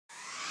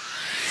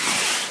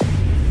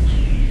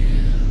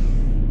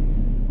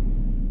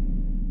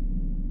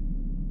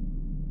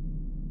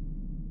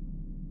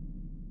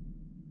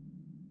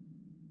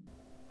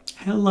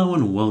Hello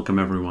and welcome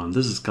everyone,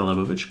 this is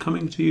Calebovitsch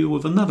coming to you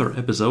with another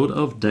episode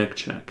of Deck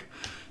Check.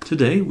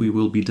 Today we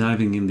will be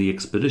diving in the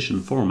expedition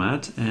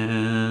format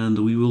and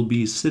we will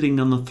be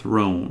sitting on a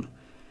throne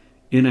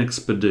in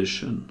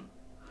expedition.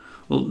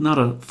 Well, not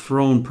a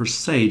throne per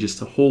se, just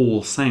a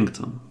whole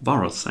sanctum,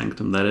 Vara's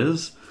Sanctum that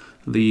is,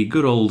 the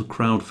good old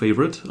crowd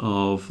favorite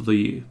of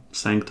the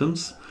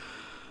sanctums.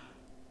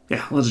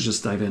 Yeah, let's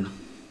just dive in.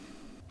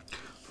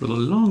 For the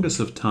longest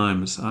of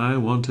times I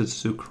wanted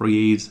to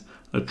create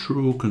a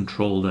true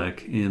control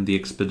deck in the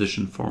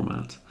expedition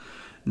format.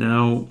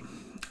 Now,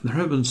 there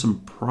have been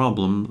some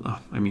problems,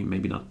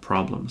 maybe not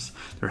problems,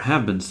 there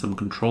have been some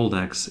control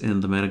decks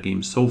in the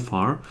metagame so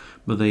far,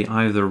 but they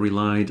either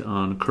relied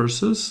on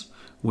curses,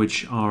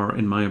 which are,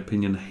 in my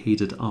opinion,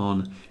 hated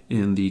on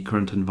in the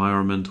current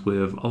environment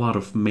with a lot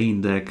of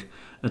main deck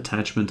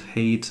attachment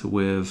hate,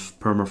 with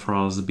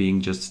permafrost being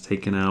just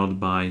taken out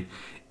by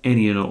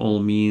any and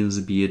all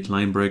means, be it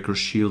Linebreaker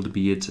Shield,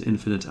 be it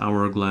Infinite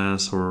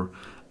Hourglass, or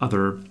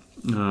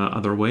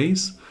other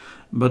ways,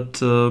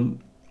 but a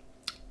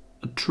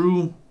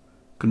true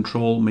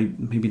control,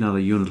 maybe not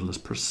a unitless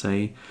per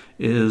se,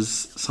 is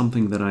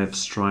something that I've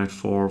strived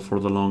for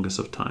the longest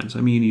of times. I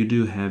mean, you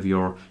do have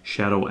your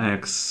Shadow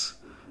X,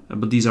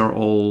 but these are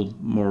all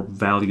more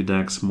value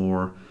decks,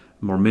 more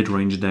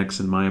mid-range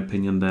decks in my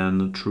opinion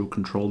than true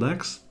control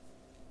decks.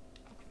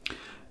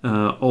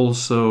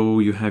 Also,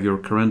 you have your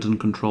Carentan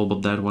control,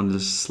 but that one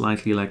is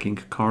slightly lacking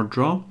card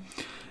draw.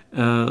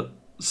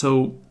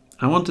 So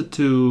I wanted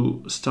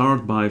to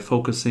start by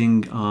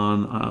focusing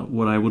on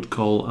what I would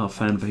call a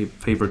fan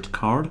favorite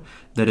card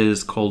that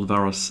is called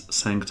Vara's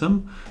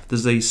Sanctum. This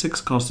is a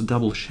 6-cost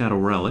double shadow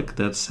relic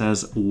that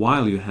says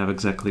while you have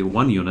exactly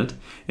one unit,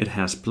 it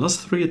has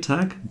 +3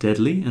 attack,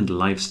 deadly, and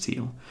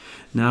lifesteal.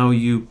 Now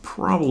you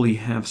probably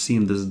have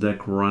seen this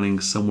deck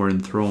running somewhere in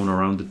Throne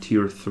around the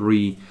tier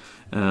 3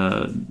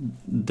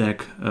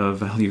 deck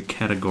value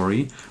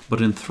category,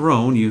 but in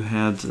Throne you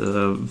had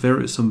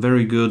some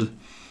very good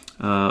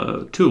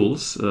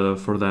tools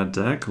for that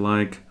deck,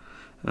 like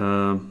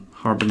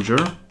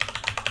Harbinger.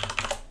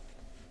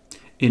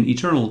 In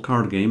Eternal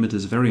card game, it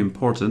is very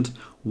important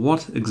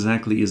what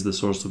exactly is the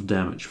source of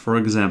damage. For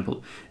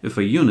example, if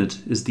a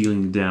unit is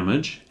dealing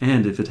damage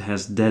and if it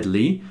has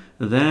deadly,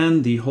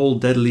 then the whole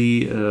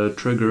deadly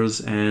triggers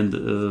and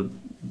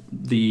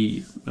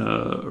the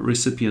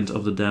recipient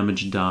of the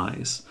damage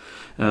dies.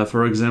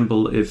 For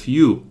example, if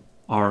you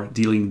are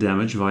dealing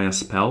damage via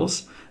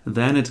spells,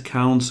 then it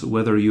counts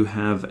whether you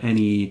have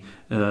any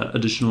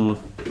additional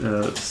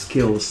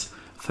skills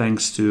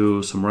thanks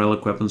to some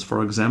relic weapons,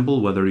 for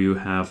example, whether you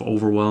have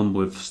Overwhelm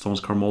with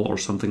Stonescar Maul or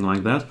something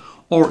like that,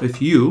 or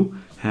if you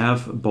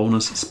have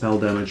bonus spell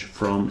damage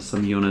from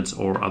some units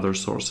or other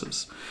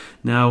sources.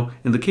 Now,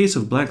 in the case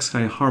of Black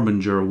Sky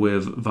Harbinger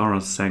with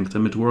Vara's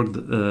Sanctum, it worked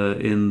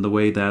in the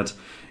way that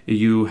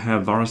you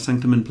have Vara's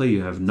Sanctum in play,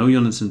 you have no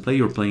units in play,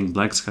 you're playing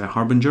Black Sky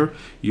Harbinger,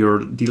 you're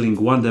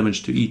dealing 1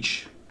 damage to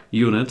each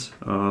unit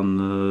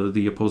on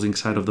the opposing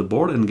side of the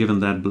board, and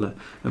given that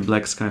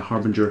Black Sky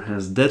Harbinger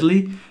has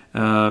deadly,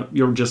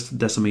 you're just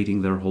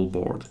decimating their whole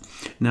board.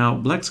 Now,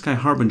 Black Sky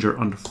Harbinger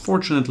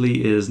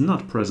unfortunately is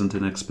not present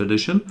in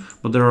Expedition,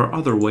 but there are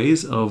other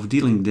ways of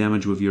dealing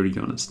damage with your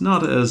units.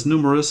 Not as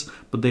numerous,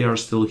 but they are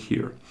still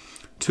here.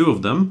 2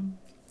 of them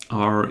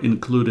are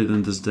included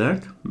in this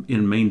deck,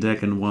 in main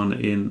deck, and 1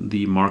 in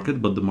the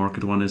market, but the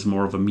market one is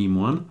more of a meme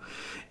one.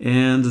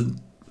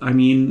 And I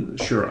mean,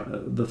 sure,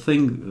 the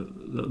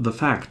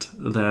fact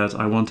that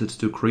I wanted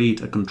to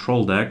create a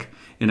control deck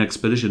in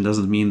Expedition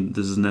doesn't mean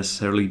this is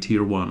necessarily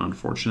tier 1,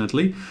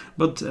 unfortunately,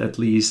 but at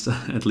least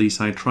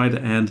I tried,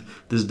 and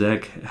this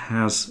deck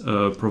has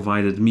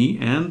provided me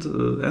and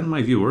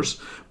my viewers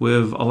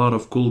with a lot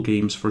of cool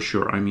games for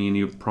sure. I mean,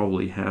 you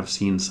probably have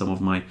seen some of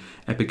my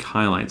epic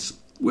highlights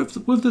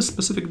with this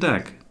specific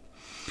deck.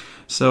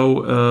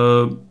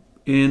 So,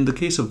 in the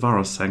case of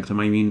Vara's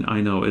Sanctum, I mean,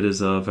 I know it is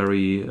a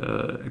very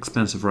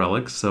expensive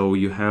relic, so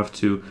you have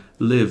to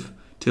live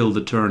till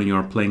the turn you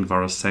are playing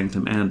Vara's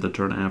Sanctum and the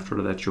turn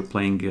after that you're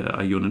playing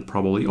a unit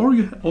probably, or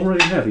you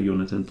already have a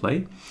unit in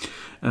play.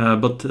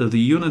 But the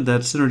unit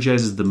that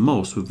synergizes the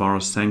most with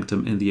Vara's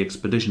Sanctum in the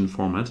Expedition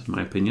format, in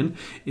my opinion,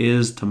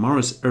 is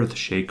Tamara's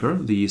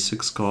Earthshaker, the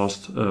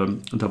 6-cost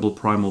double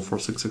primal for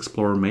 6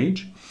 Explorer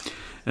Mage.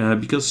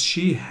 Because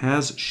she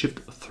has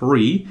Shift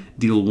 3,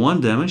 deal 1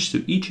 damage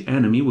to each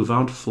enemy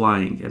without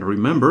flying. And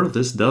remember,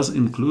 this does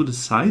include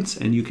sights,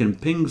 and you can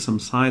ping some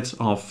sights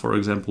off, for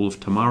example, with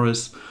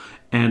Tamaris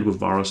and with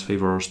Vara's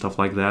Favor or stuff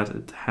like that.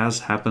 It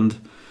has happened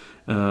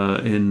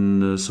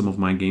in some of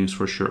my games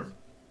for sure.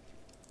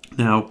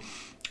 Now,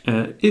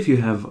 if you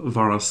have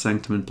Vara's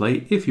Sanctum in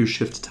play, if you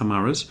shift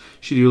Tamaris,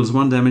 she deals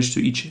 1 damage to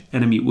each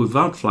enemy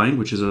without flying,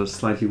 which is a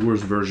slightly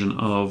worse version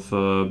of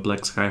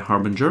Black Sky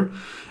Harbinger.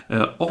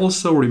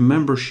 Also,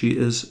 remember, she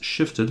is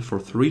shifted for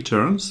 3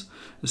 turns,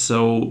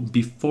 so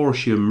before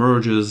she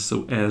emerges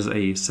as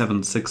a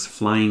 7/6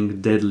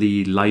 flying,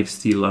 deadly,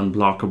 lifesteal,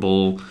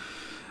 unblockable,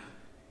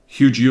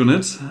 huge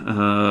unit,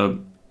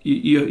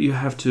 you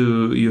have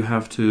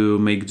to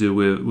make do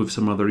with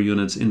some other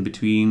units in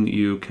between.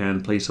 You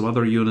can play some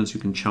other units, you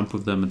can chump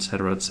with them,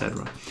 etc.,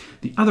 etc.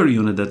 The other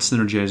unit that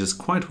synergizes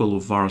quite well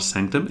with Vara's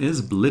Sanctum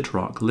is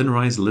Blitrock,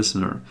 Linrai's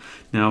Listener.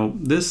 Now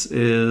this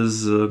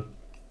is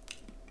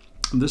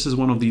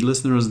one of the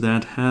listeners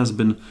that has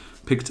been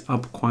picked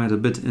up quite a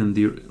bit in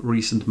the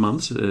recent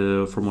months,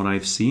 from what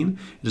I've seen.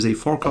 It is a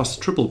 4-cost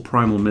triple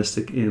primal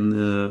mystic.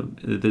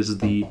 This is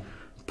the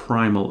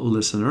primal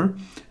listener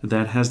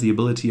that has the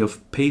ability of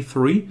pay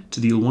 3 to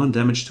deal 1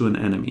 damage to an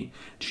enemy.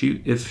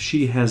 If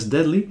she has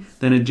deadly,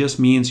 then it just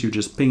means you're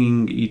just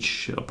pinging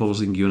each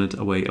opposing unit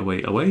away.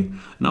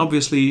 And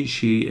obviously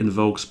she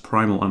invokes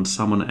primal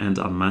unsummon and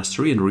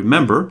unmastery. And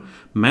remember,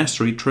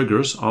 mastery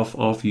triggers off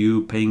of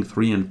you paying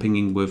 3 and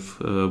pinging with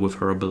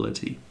her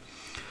ability.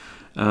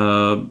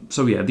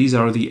 So yeah, these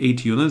are the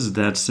 8 units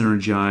that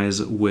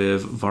synergize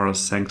with Vara's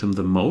Sanctum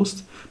the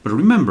most. But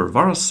remember,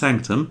 Vara's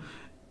Sanctum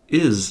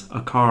is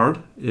a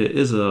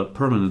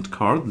permanent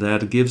card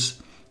that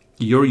gives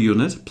your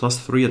unit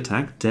 +3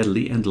 attack,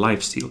 deadly, and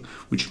lifesteal,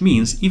 which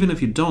means even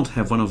if you don't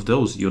have one of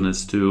those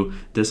units to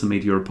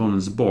decimate your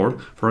opponent's board,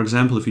 for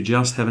example, if you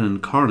just have an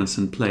Incarnus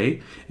in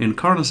play,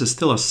 Incarnus is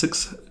still a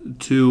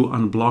 6/2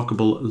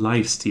 unblockable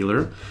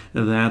lifestealer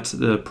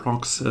that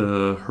procs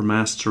her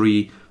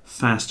mastery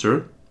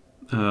faster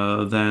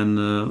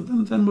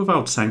than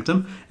without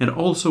Sanctum, and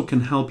also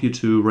can help you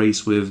to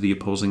race with the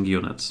opposing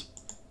units.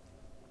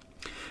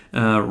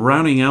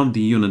 Rounding out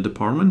the unit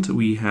department,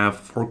 we have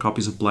 4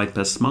 copies of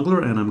Blightpath Smuggler,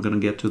 and I'm going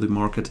to get to the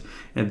market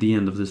at the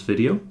end of this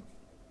video.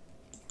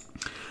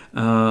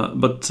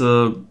 But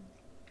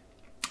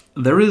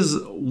there is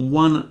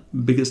one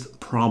biggest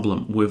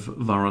problem with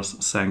Vara's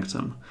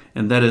Sanctum,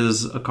 and that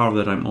is a card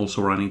that I'm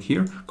also running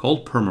here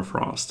called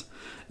Permafrost.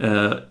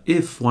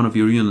 If one of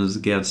your units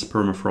gets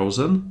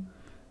permafrozen,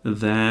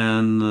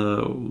 then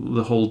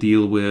the whole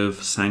deal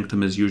with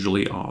Sanctum is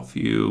usually off.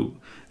 The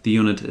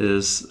unit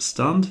is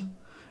stunned,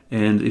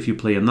 and if you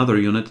play another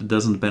unit, it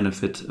doesn't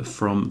benefit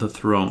from the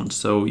throne.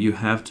 So you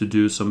have to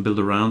do some build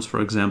arounds. For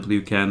example,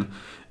 you can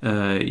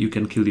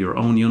kill your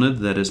own unit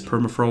that is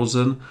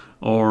permafrozen,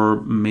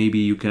 or maybe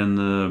you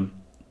can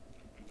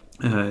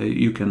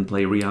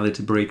play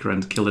Reality Breaker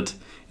and kill it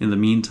in the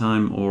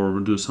meantime, or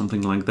do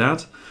something like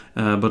that.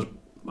 But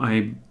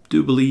I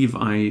do believe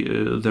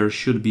there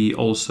should be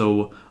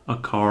also a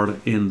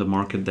card in the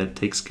market that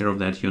takes care of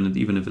that unit,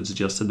 even if it's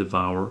just a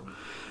Devourer.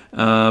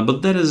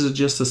 But that is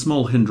just a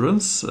small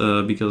hindrance,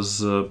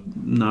 because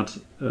not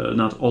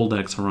all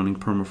decks are running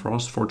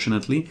Permafrost,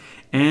 fortunately,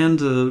 and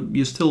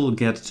you still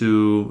get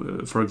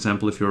to, for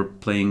example, if you're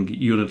playing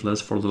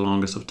unitless for the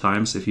longest of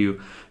times, if you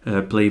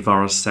play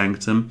Vara's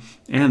Sanctum,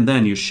 and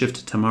then you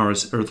shift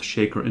Tamara's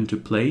Earthshaker into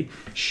play,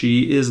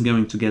 she is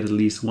going to get at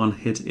least 1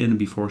 hit in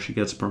before she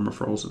gets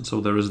permafrozen, so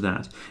there is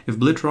that. If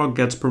Blitrock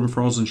gets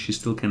permafrozen, she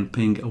still can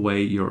ping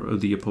away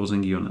the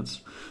opposing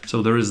units.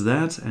 So there is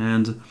that,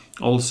 and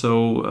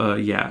also,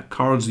 yeah,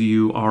 cards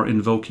you are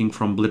invoking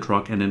from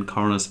Blitrock and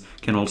Incarnus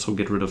can also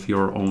get rid of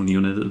your own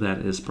unit that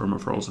is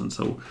permafrozen,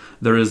 so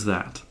there is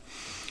that.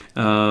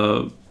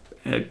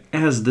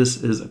 As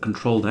this is a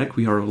control deck,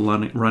 we are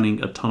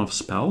running a ton of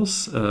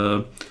spells.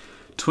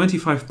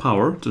 25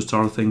 power to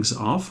start things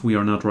off. We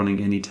are not running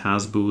any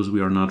Tazboos,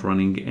 we are not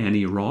running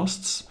any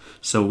Rosts,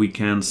 so we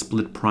can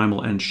split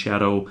Primal and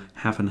Shadow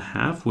half and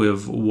half,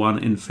 with 1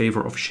 in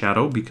favor of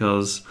Shadow,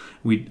 because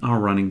we are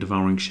running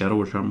Devouring Shadow,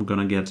 which I'm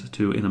gonna get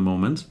to in a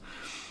moment.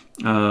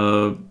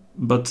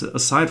 But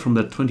aside from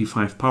that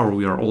 25 power,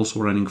 we are also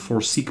running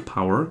 4 Seek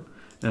power.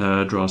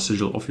 Draw a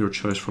sigil of your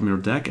choice from your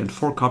deck, and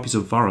 4 copies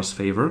of Vara's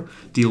Favor.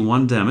 Deal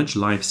 1 damage,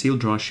 Lifesteal,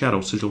 draw a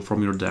Shadow sigil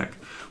from your deck.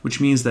 Which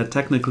means that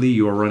technically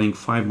you are running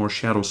 5 more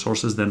Shadow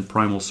sources than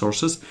Primal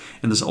sources,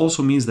 and this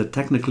also means that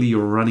technically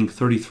you're running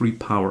 33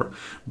 power.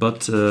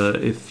 But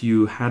if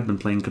you had been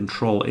playing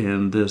Control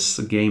in this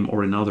game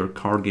or in other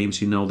card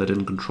games, you know that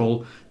in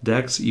Control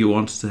decks you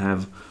want to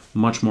have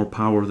much more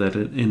power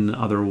than in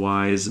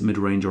otherwise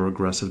mid-range or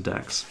aggressive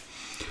decks.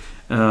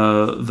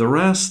 The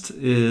rest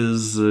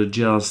is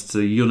just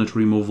unit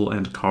removal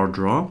and card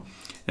draw.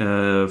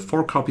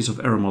 4 copies of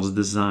Eremod's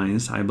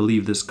Designs. I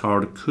believe this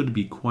card could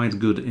be quite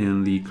good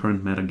in the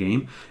current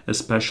metagame,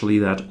 especially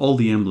that all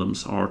the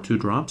emblems are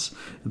 2-drops.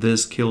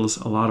 This kills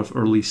a lot of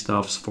early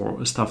stuff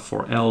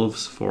for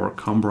elves, for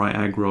Combrai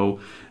aggro,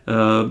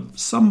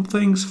 some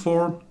things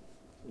for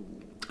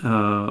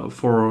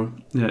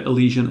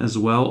Elysian as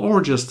well,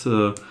 or just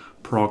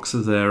procs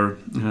their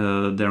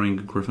Daring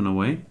Griffin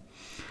away.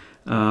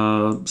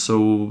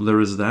 So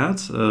there is that.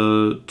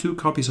 2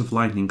 copies of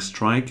Lightning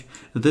Strike.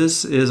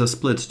 This is a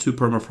split, 2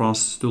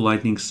 Permafrosts, 2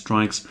 Lightning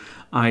Strikes.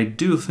 I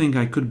do think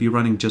I could be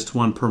running just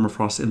 1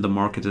 Permafrost in the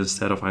market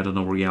instead of, I don't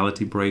know,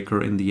 Reality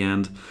Breaker in the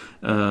end,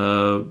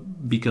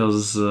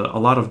 because a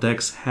lot of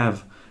decks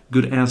have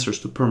good answers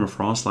to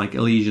Permafrost, like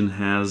Elysian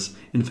has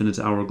Infinite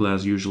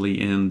Hourglass usually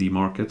in the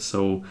market,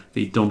 so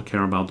they don't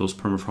care about those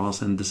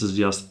Permafrost, and this is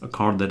just a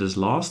card that is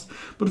lost.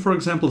 But for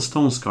example,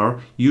 Stone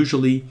Scar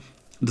usually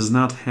does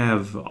not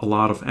have a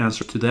lot of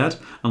answer to that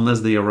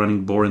unless they are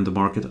running Boar in the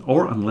market,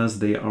 or unless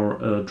they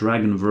are a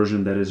Dragon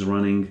version that is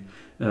running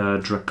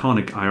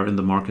Draconic Ire in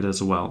the market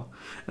as well.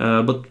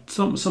 But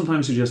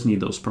sometimes you just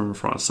need those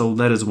permafrost. So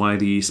that is why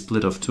the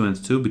split of 2 and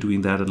 2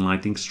 between that and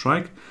Lightning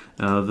Strike,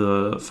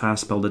 the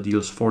fast spell that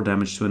deals 4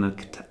 damage to an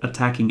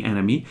attacking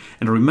enemy.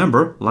 And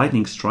remember,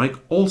 Lightning Strike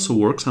also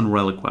works on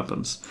relic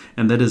weapons,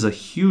 and that is a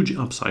huge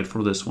upside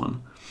for this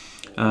one.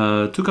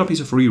 2 copies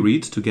of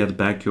Reread to get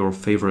back your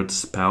favorite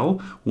spell,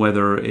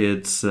 whether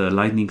it's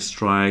Lightning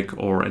Strike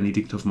or an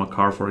Edict of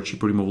Makar for a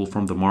cheap removal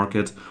from the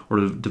market, or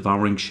the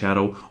Devouring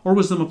Shadow, or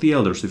Wisdom of the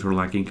Elders if you're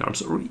lacking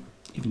cards, or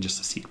even just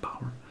a Seek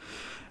Power.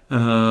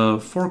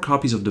 4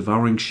 copies of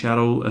Devouring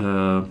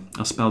Shadow,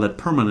 a spell that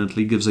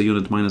permanently gives a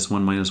unit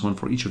 -1/-1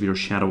 for each of your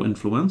Shadow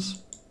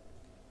influence.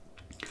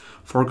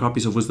 4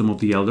 copies of Wisdom of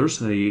the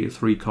Elders, a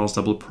 3-cost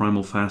double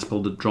primal fast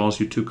spell that draws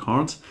you 2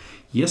 cards.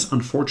 Yes,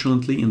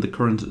 unfortunately, in the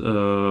current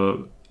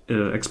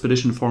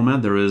Expedition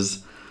format, there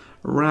is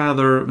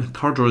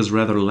card draw is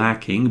rather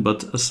lacking,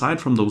 but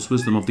aside from those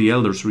Wisdom of the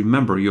Elders,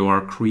 remember, you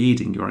are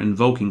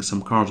invoking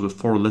some cards with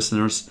 4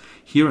 listeners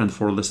here and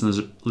 4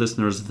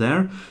 listeners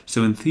there,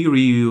 so in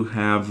theory you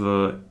have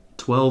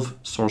 12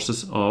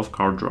 sources of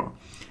card draw.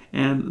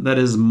 And that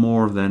is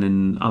more than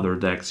in other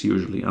decks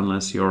usually,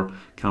 unless you're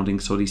counting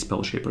Sodi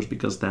Spell Shapers,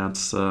 because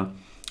that's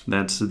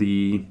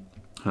the,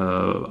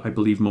 I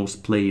believe,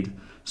 most played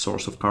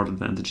source of card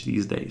advantage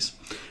these days.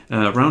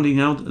 Rounding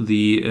out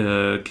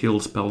the kill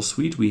spell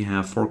suite, we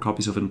have 4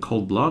 copies of In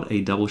Cold Blood,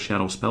 a double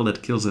shadow spell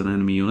that kills an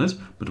enemy unit.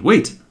 But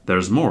wait,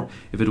 there's more.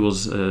 If it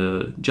was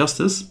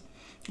Justice,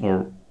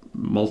 or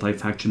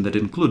multi-faction that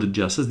included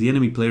Justice, the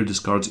enemy player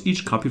discards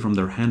each copy from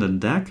their hand and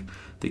deck.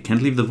 They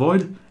can't leave the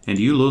void, and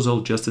you lose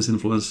all Justice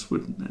influence.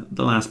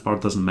 The last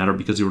part doesn't matter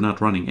because you're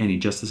not running any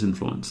Justice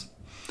influence.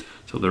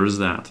 So there is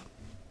that.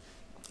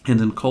 And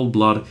then Cold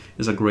Blood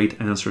is a great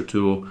answer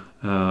to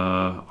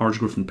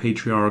Archgriffin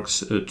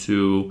Patriarchs,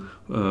 to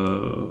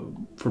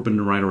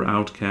Forbidden Rider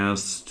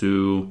Outcasts,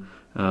 to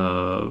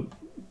a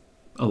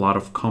lot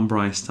of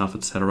Combri stuff,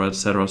 etc.,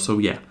 etc. So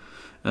yeah,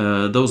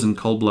 those in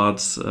Cold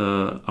Bloods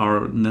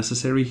are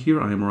necessary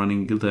here. I am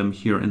running them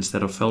here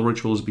instead of Fel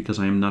Rituals because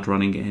I am not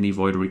running any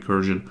Void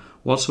Recursion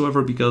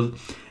whatsoever.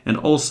 And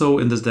also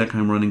in this deck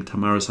I'm running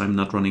Tamaris. I'm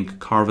not running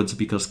Carvets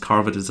because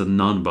Carvet is a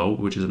non-bow,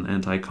 which is an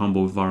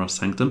anti-combo with Vara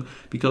Sanctum,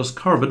 because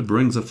Carvet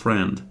brings a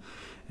friend,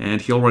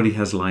 and he already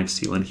has Life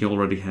Seal, and he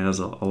already has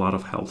a lot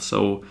of health.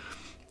 So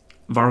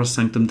Vara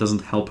Sanctum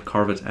doesn't help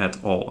Carvet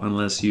at all,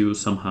 unless you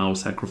somehow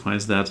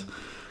sacrifice that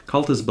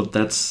Cultist, but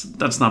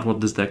that's not what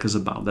this deck is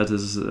about. That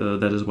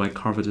is why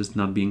Carvet is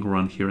not being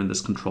run here in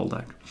this control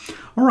deck.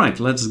 Alright,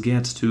 let's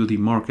get to the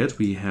market.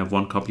 We have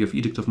 1 copy of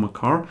Edict of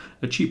Makar,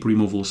 a cheap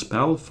removal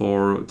spell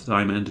for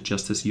Time and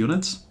Justice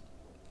units.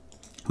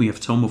 We have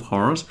Tome of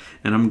Horrors,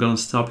 and I'm gonna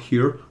stop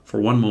here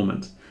for 1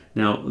 moment.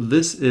 Now,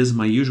 this is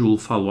my usual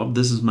follow-up.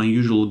 This is my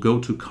usual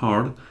go-to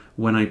card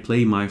when I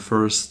play my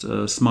first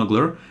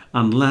Smuggler,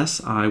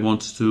 unless I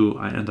want to,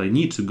 and I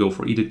need to go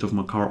for Edict of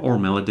Makar or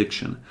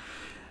Malediction.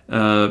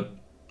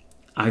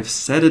 I've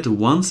said it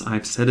once,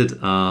 I've said it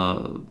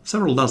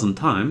several dozen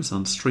times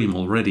on stream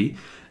already.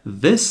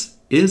 This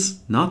is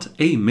not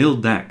a mill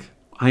deck.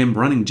 I am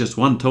running just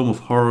 1 Tome of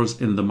Horrors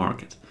in the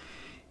market.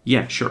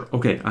 Yeah, sure,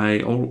 okay,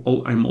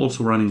 I'm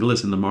also running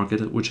Liz in the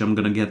market, which I'm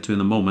gonna get to in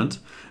a moment.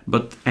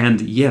 And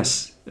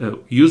yes,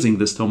 using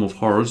this Tome of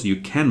Horrors, you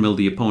can mill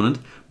the opponent,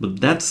 but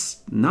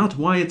that's not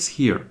why it's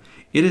here.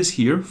 It is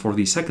here for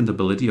the second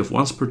ability of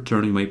once per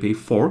turn you may pay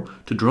 4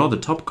 to draw the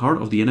top card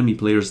of the enemy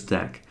player's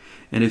deck.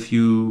 And if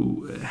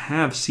you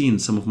have seen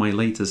some of my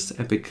latest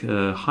epic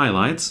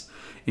highlights,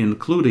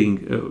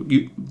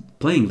 including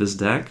playing this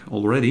deck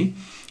already,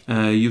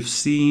 you've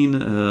seen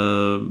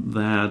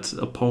that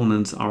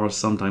opponents are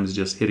sometimes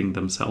just hitting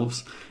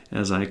themselves,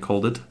 as I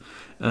called it,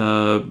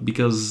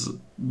 because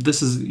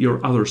this is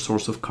your other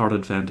source of card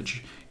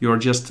advantage. You're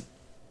just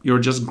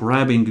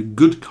grabbing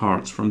good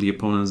cards from the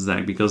opponent's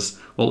deck because,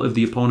 well, if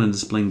the opponent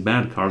is playing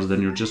bad cards,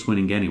 then you're just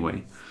winning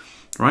anyway,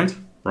 right?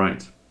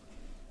 Right.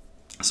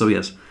 So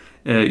yes,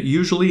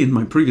 usually in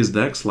my previous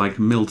decks, like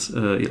Mill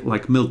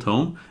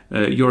Tome,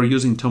 you are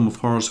using Tome of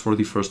Horrors for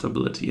the first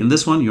ability. In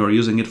this one, you are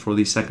using it for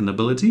the second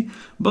ability,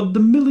 but the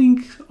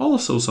milling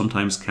also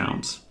sometimes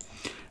counts.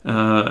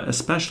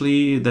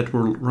 Especially that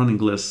we're running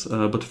lists.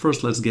 But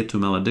first let's get to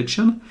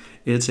Malediction.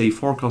 It's a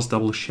 4-cost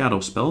double shadow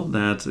spell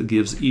that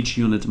gives each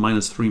unit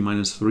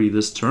 -3/-3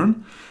 this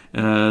turn.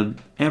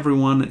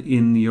 Everyone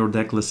in your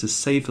deck list is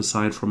safe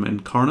aside from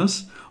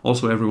Incarnus.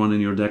 Also everyone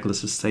in your deck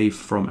list is safe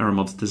from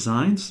Aramod's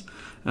Designs.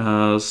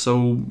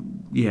 So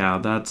yeah,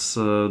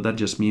 that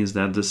just means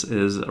that this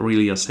is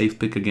really a safe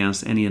pick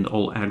against any and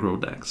all aggro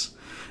decks.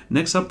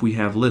 Next up we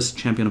have Liz,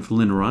 Champion of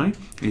Linrai,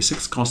 a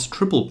 6-cost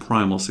triple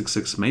primal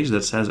 6/6 mage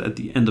that says at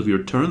the end of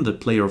your turn the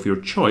player of your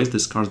choice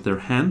discards their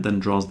hand, then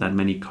draws that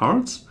many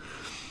cards.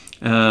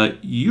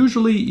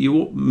 Usually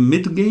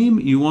mid-game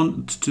you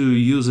want to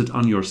use it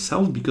on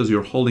yourself because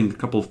you're holding a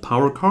couple of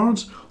power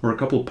cards or a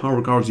couple of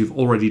power cards you've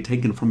already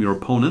taken from your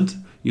opponent.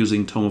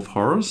 using Tome of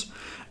Horrors,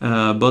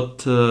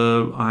 but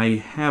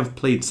I have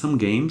played some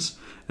games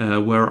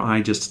where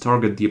I just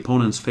target the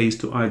opponent's face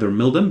to either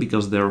mill them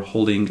because they're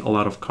holding a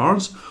lot of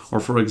cards, or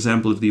for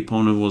example, if the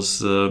opponent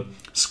was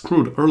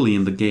screwed early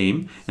in the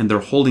game and they're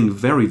holding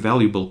very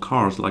valuable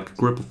cards, like a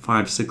grip of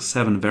 5, 6,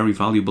 7 very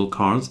valuable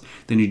cards,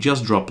 then you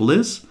just drop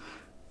Liz,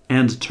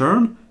 end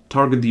turn,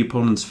 target the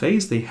opponent's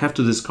face, they have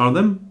to discard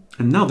them,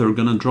 and now they're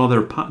gonna draw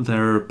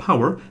their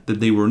power that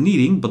they were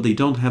needing, but they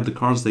don't have the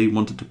cards they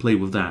wanted to play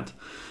with that.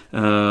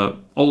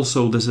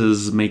 Also, this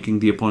is making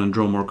the opponent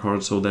draw more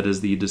cards, so that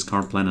is the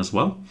discard plan as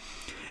well.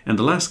 And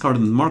the last card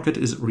in the market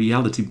is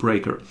Reality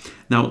Breaker.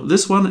 Now,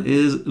 this one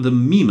is the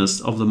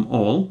memest of them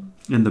all,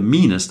 and the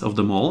meanest of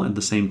them all at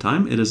the same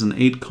time. It is an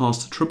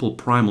 8-cost triple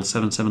primal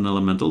 7/7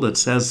 elemental that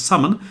says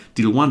summon,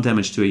 deal 1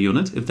 damage to a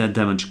unit. If that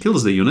damage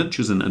kills the unit,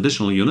 choose an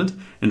additional unit,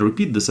 and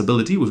repeat this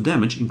ability with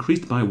damage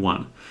increased by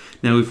 1.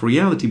 Now, if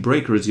Reality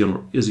Breaker is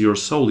your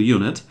sole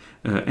unit,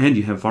 and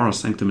you have Vara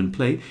Sanctum in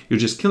play, you're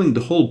just killing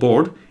the whole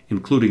board,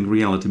 including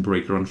Reality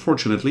Breaker.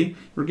 Unfortunately,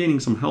 you're gaining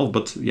some health,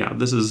 but yeah,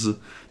 this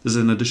is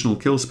an additional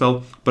kill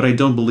spell, but I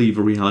don't believe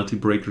a Reality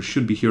Breaker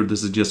should be here.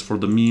 This is just for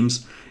the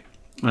memes.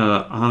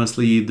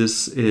 Honestly,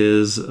 this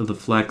is the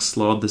flex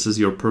slot. This is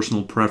your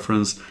personal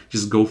preference.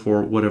 Just go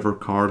for whatever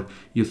card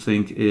you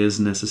think is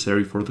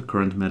necessary for the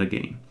current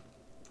metagame.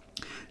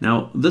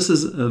 Now, this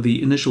is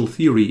the initial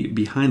theory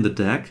behind the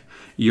deck.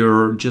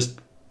 You're just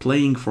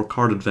playing for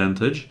card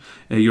advantage.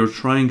 You're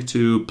trying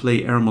to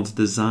play Ermod's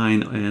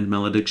Design and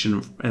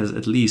Malediction as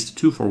at least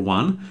 2 for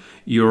 1.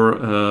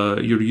 You're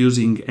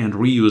using and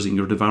reusing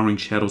your Devouring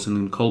Shadows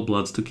and Cold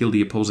Bloods to kill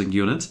the opposing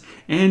units,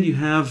 and you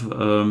have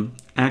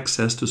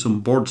access to some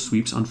board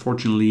sweeps,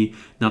 unfortunately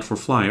not for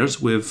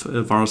flyers, with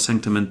Vara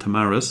Sanctum and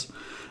Tamaris,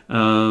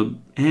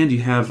 and you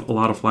have a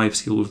lot of life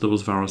steal with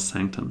those Vara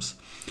Sanctums.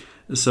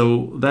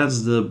 So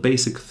that's the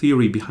basic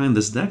theory behind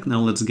this deck. Now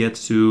let's get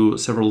to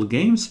several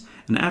games,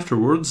 and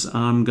afterwards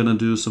I'm gonna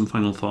do some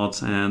final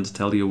thoughts and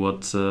tell you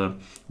what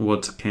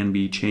can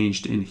be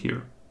changed in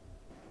here.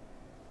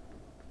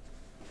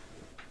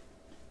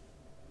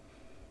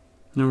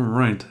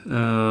 Alright,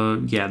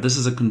 yeah, this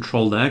is a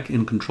control deck.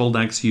 In control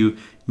decks you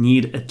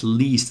need at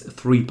least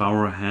 3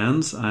 power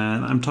hands,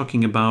 and I'm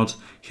talking about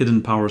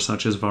hidden power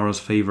such as Vara's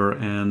Favor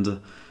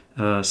and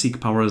Seek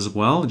power as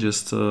well,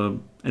 just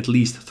at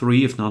least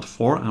 3 if not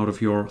 4 out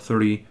of your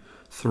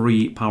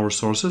 33 power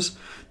sources.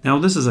 Now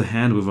this is a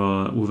hand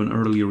with an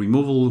early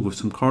removal, with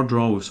some card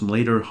draw, with some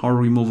later hard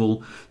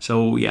removal,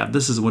 so yeah,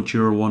 this is what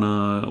you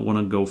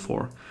wanna go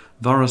for.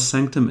 Vara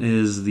Sanctum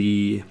is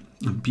the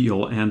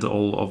be-all and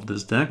all of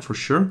this deck for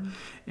sure,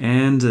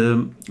 and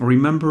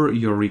remember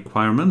your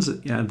requirements.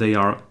 Yeah, they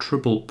are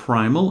triple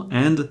primal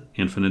and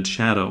infinite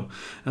shadow.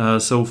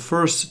 So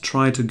first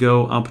try to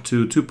go up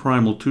to 2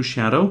 primal, 2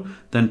 shadow,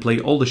 then play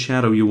all the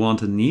shadow you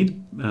want and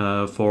need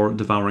for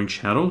Devouring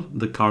Shadow,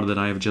 the card that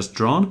I have just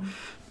drawn.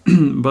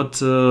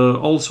 But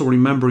also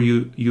remember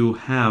you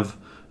have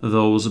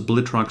those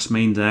Blitrock's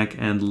main deck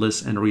and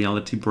Liz and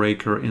Reality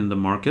Breaker in the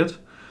market,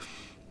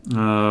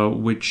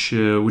 which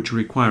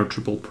require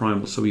triple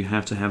primal, so you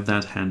have to have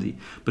that handy.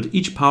 But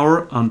each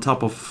power on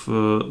top of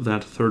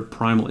that 3rd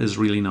primal is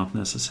really not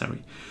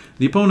necessary.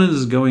 The opponent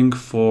is going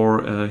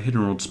for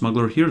Hidden Road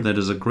Smuggler here. That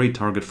is a great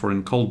target for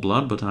in Cold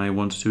Blood, but I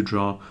want to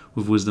draw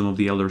with Wisdom of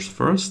the Elders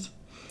first.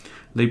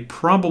 They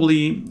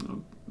probably...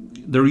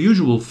 their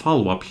usual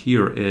follow-up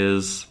here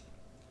is...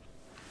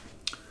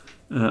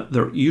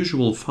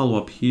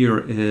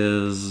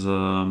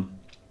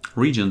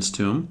 Regent's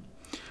Tomb.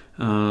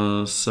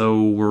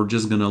 So we're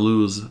just gonna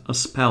lose a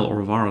spell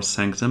or Vara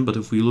Sanctum, but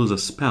if we lose a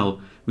spell,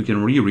 we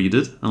can reread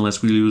it.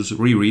 Unless we lose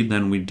reread,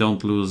 then we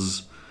don't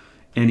lose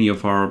any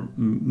of our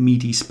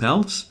meaty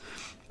spells.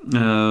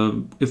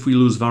 If we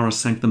lose Vara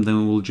Sanctum,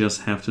 then we'll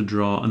just have to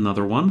draw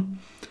another one.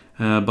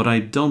 But I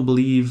don't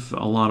believe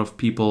a lot of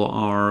people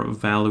are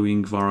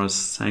valuing Vara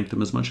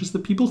Sanctum as much as the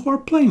people who are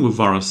playing with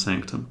Vara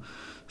Sanctum.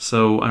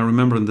 So I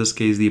remember in this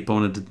case the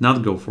opponent did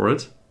not go for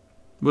it,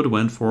 but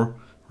went for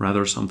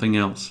rather something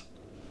else.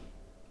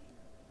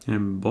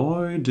 And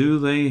boy, do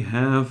they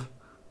have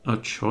a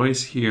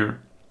choice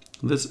here.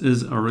 This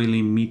is a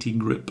really meaty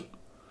grip.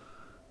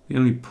 The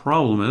only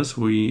problem is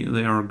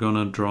they are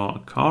gonna draw a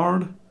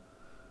card,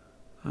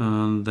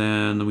 and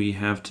then we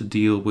have to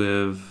deal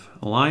with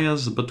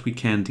Elias, but we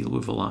can deal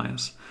with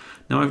Elias.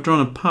 Now I've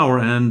drawn a power,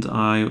 and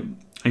I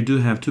do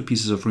have 2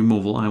 pieces of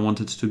removal. I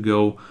wanted to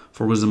go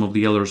for Wisdom of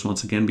the Elders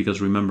once again,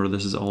 because remember,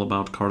 this is all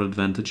about card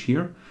advantage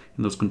here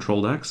in those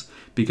control decks.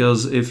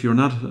 Because if you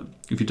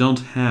don't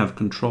have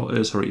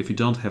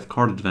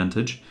card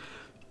advantage,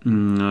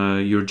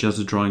 you're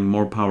just drawing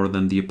more power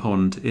than the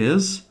opponent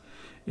is.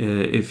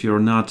 If you're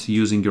not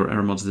using your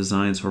Ermod's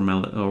Designs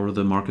or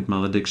the Market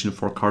Malediction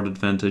for card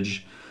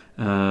advantage,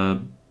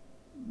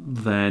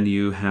 then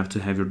you have to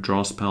have your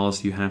draw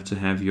spells. You have to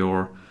have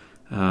your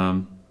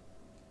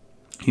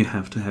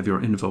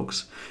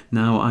invokes.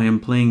 Now I am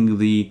playing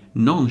the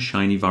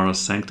non-shiny Vara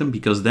Sanctum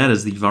because that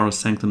is the Vara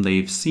Sanctum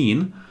they've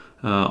seen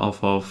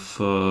off of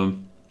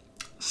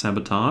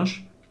Sabotage.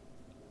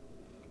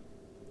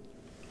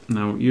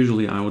 Now,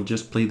 usually I would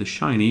just play the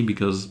shiny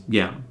because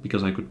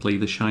I could play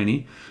the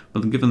shiny.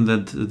 But given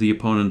that the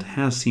opponent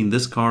has seen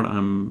this card,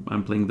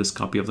 I'm playing this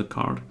copy of the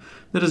card.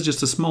 That is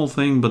just a small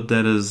thing, but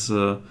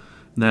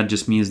that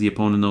just means the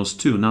opponent knows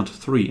 2, not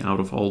 3 out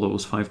of all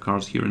those 5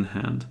 cards here in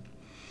hand.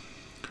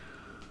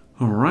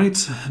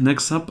 Alright,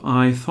 next up,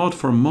 I thought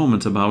for a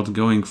moment about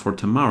going for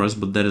Tamaris,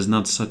 but that is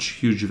not such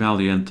huge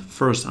value, and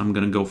first I'm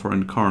gonna go for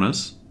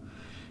Incarnus.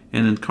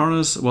 And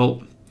Incarnus,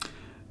 well,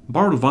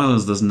 Bard of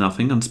Violence does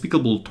nothing,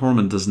 Unspeakable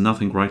Torment does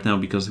nothing right now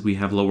because we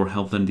have lower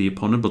health than the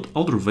opponent, but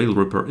Ultra Veil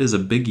Ripper is a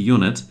big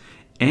unit,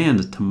 and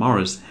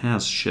Tamaris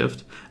has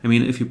Shift. I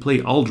mean, if you play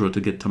Uldra to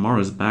get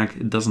Tamaris back,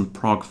 it doesn't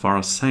proc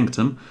Vara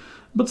Sanctum,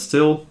 but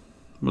still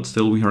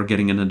we are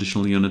getting an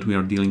additional unit, we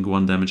are dealing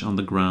 1 damage on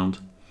the ground.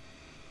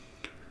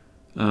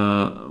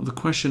 The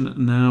question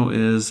now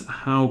is,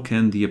 how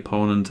can the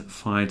opponent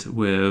fight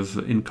with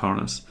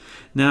Incarnus?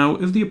 Now,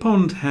 if the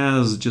opponent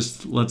has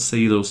just, let's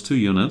say, those 2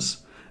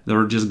 units,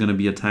 they're just going to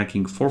be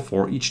attacking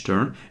 4/4 each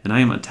turn, and I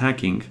am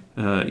attacking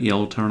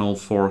Yellow Eternal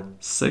for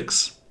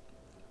 6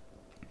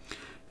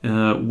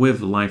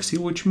 with Lifesteal,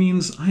 which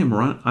means I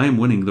am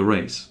winning the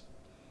race.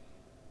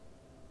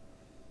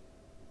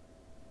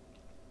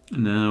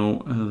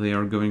 Now they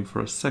are going for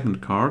a second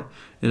card.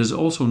 It is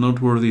also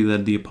noteworthy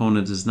that the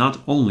opponent is not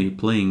only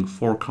playing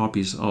 4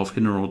 copies of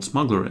Hidden Road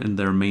Smuggler in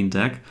their main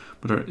deck,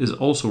 but is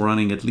also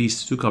running at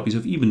least 2 copies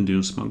of Even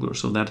Dune Smuggler.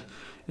 So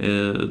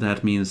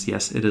that means,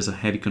 yes, it is a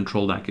heavy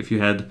control deck. If you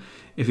had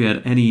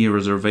any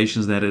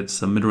reservations that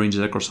it's a mid-range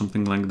deck or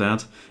something like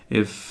that,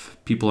 if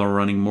people are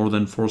running more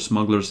than 4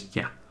 smugglers,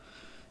 yeah,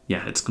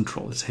 it's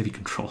control. It's heavy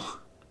control.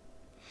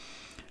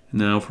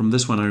 Now, from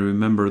this one, I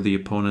remember the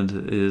opponent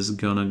is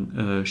gonna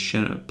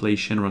play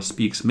Shinra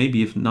Speaks,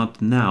 maybe if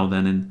not now,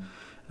 then in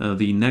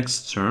the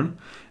next turn.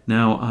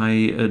 Now,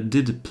 I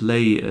did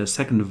play a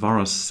second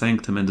Vara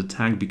Sanctum and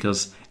attack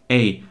because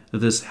A,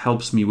 this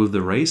helps me with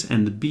the race,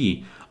 and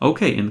B,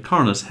 okay,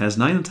 Incarnus has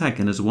 9 attack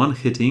and is 1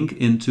 hitting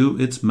into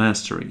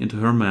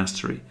her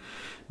mastery.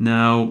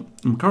 Now,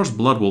 Makar's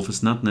Bloodwolf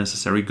is not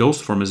necessary,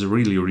 Ghost Form is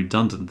really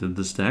redundant in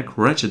this deck,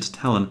 Wretched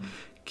Talon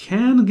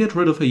can get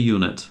rid of a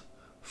unit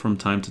from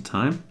time to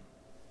time,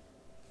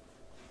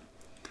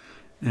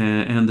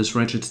 and this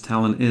Wretched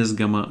Talon is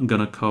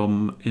gonna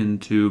come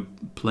into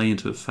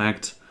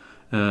effect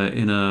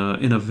in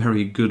a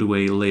very good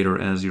way later,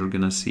 as you're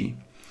gonna see.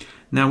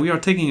 Now we are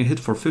taking a hit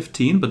for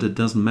 15, but it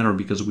doesn't matter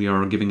because we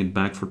are giving it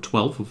back for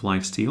 12 with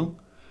Lifesteal,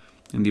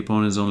 and the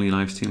opponent is only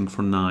Lifestealing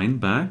for 9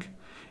 back.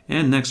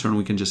 And next turn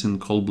we can just in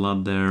Cold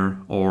Blood there,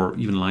 or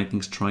even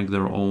Lightning Strike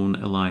their own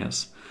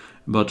Elias.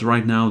 But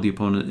right now the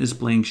opponent is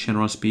playing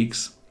Shinra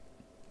Speaks,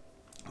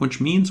 which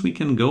means we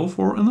can go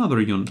for another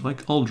unit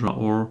like Uldra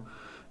or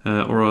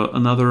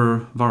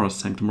another Vara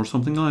Sanctum or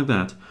something like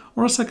that,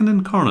 or a second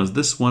Incarnus.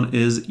 This one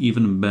is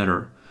even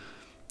better,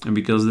 and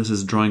because this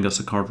is drawing us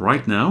a card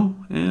right now,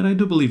 and I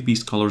do believe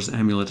Beast Color's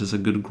Amulet is a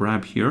good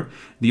grab here.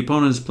 The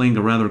opponent is playing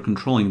a rather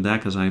controlling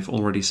deck, as I've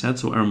already said,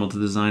 so Emerald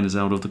Design is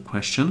out of the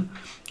question.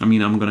 I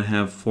mean, I'm gonna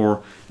have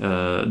 4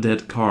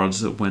 dead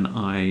cards when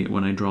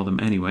I draw them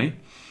anyway.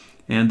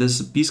 And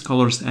this Beast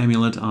Color's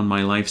Amulet on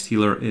my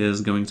Lifestealer is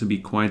going to be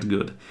quite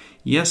good.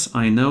 Yes,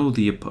 I know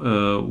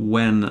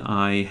when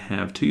I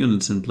have 2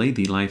 units in play,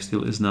 the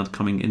Lifesteal is not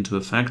coming into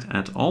effect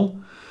at all.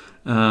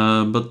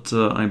 But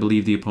I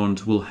believe the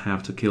opponent will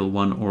have to kill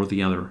one or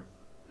the other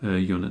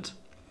unit,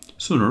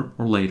 sooner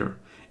or later.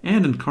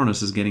 And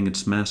Incarnus is getting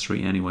its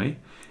mastery anyway.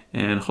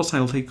 And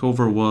Hostile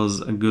Takeover was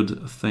a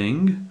good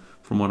thing,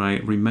 from what I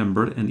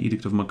remembered, and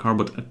Edict of Makar,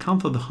 but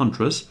Akantha the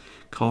Huntress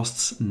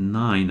costs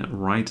 9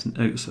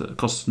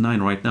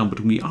 right now, but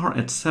we are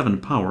at 7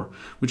 power,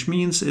 which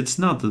means it's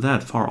not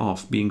that far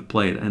off being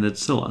played, and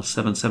it's still a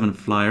 7/7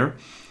 flyer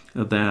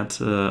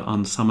that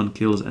on summon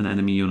kills an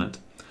enemy unit.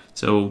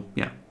 So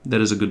yeah,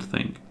 that is a good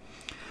thing.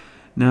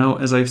 Now,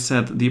 as I've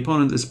said, the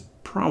opponent is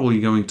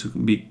probably going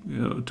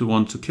to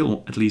want to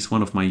kill at least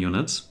one of my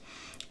units,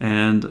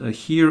 and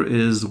here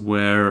is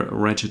where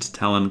Wretched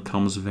Talon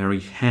comes very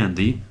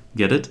handy.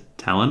 Get it?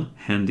 Talon,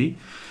 handy.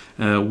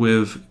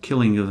 With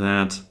killing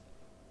that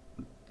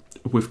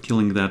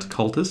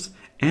cultist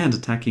and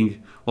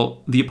attacking.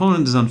 Well, the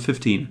opponent is on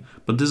 15,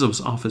 but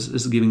Dizzo's Office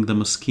is giving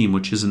them a scheme,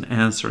 which is an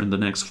answer in the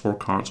next 4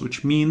 cards,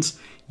 which means,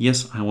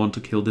 yes, I want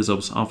to kill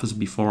Dizzo's Office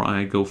before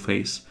I go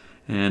face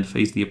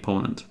the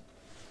opponent.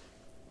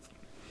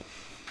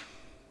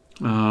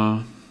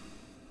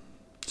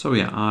 So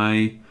yeah,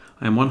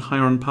 I'm 1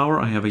 higher on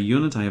power, I have a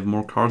unit, I have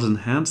more cards in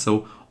hand,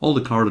 so all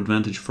the card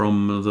advantage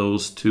from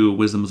those 2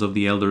 Wisdoms of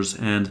the Elders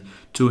and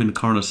 2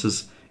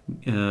 Incarnuses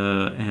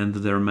and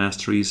their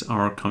masteries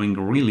are coming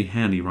really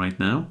handy right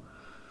now.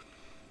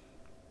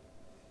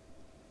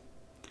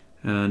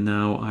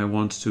 Now I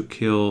want to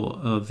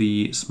kill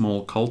the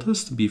small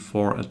cultist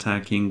before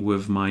attacking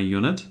with my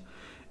unit,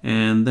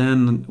 and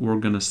then we're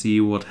gonna see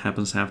what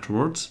happens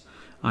afterwards.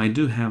 I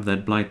do have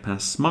that Blight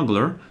Pass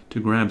Smuggler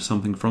to grab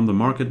something from the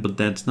market, but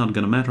that's not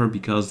gonna matter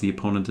because the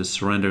opponent is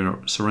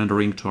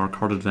surrendering to our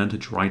card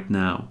advantage right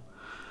now.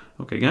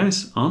 Okay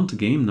guys, on to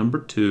game number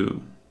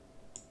 2.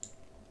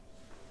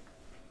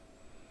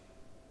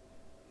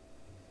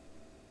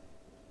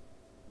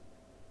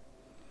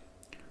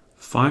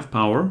 5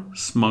 power,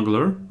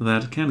 Smuggler,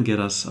 that can get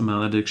us a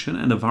Malediction,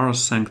 and a Vara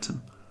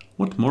Sanctum.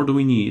 What more do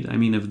we need? I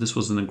mean, if this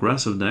was an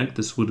aggressive deck,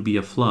 this would be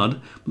a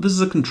flood, but this is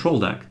a control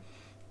deck.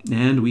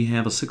 And we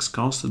have a 6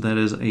 cost that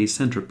is a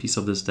centerpiece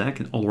of this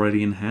deck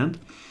already in hand,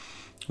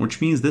 which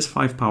means this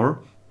 5 power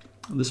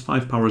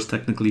is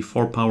technically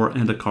 4 power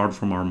and a card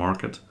from our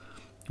market,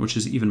 which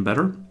is even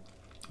better.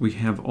 We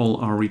have all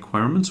our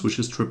requirements, which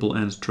is triple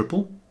and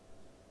triple.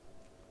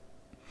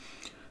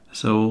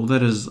 So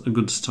that is a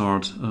good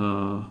start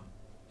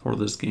for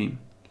this game.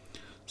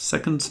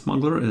 Second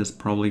Smuggler is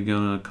probably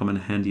gonna come in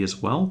handy as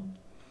well.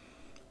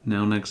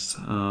 Now next,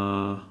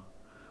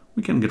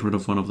 we can get rid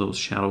of one of those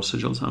Shadow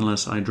Sigils.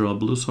 Unless I draw a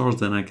blue source,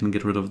 then I can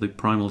get rid of the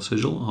Primal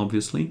Sigil,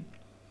 obviously.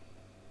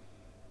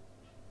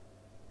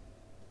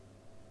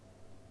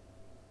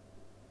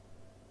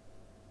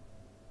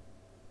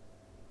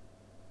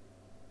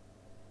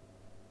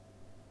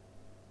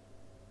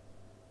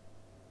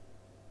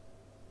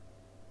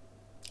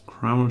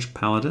 Crouch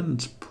Paladin,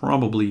 it's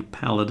probably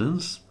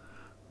Paladins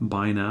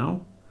by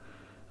now.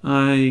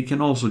 I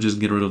can also just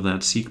get rid of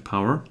that Seek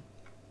power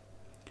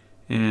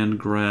and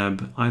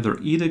grab either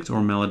Edict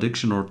or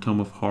Malediction or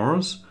Tome of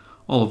Horrors.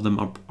 All of them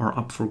are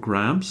up for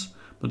grabs,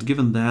 but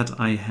given that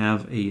I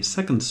have a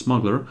second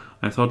Smuggler,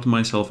 I thought to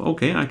myself,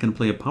 okay, I can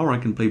play a power, I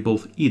can play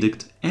both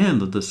Edict and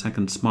the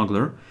second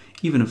Smuggler,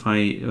 even if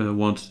I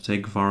want to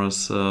take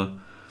Vara's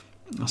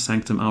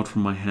Sanctum out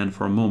from my hand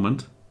for a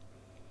moment.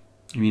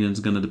 I mean, it's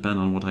going to depend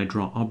on what I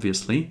draw,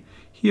 obviously.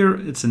 Here,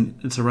 it's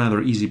a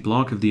rather easy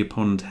block. If the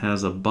opponent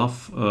has a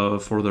buff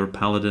for their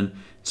Paladin,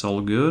 it's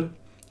all good.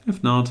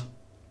 If not,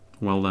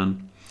 well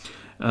then.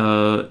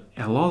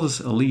 Elod's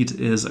Elite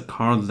is a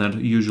card that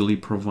usually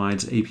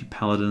provides AP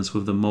Paladins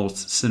with the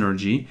most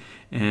synergy,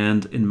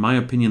 and in my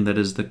opinion, that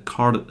is the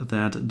card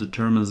that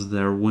determines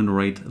their win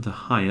rate the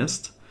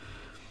highest.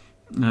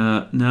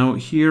 Now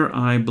here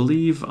I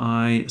believe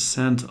I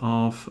sent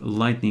off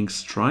Lightning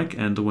Strike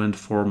and went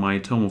for my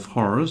Tome of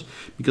Horrors,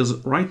 because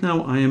right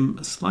now I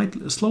am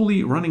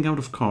slowly running out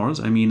of cards.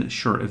 I mean,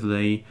 sure, if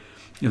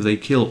they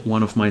kill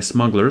one of my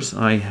Smugglers,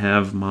 I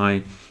have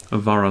my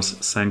Vara's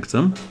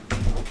Sanctum,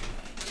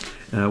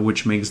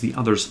 which makes the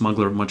other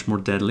Smuggler much more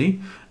deadly.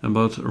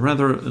 But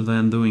rather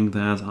than doing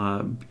that,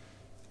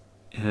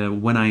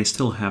 when I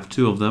still have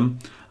 2 of them,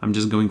 I'm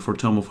just going for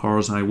Tome of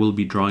Horrors. I will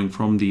be drawing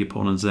from the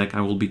opponent's deck.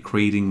 I will be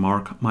creating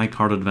my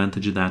card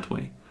advantage that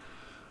way.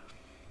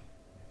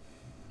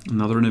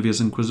 Another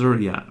Nivea's Inquisitor.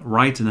 Yeah,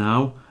 right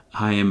now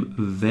I am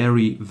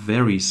very,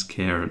 very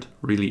scared.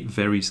 Really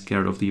very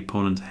scared of the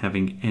opponent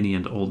having any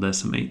and all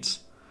Decimates.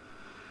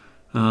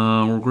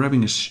 We're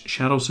grabbing a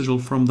Shadow Sigil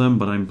from them,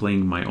 but I'm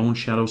playing my own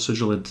Shadow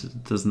Sigil.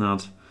 It's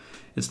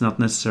not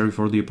necessary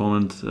for the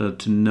opponent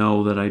to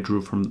know that I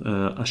drew from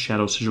a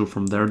Shadow Sigil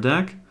from their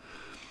deck.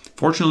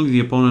 Fortunately, the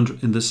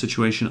opponent in this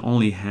situation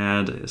only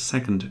had a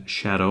second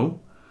Shadow.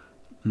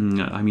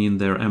 I mean,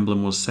 their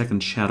emblem was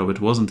second Shadow. It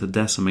wasn't a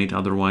Decimate,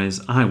 otherwise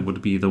I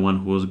would be the one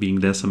who was being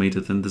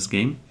decimated in this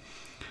game.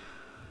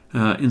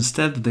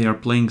 Instead, they are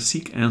playing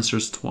Seek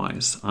Answers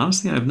twice.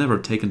 Honestly, I've never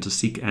taken to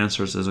Seek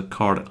Answers as a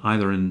card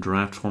either in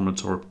draft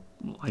formats or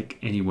like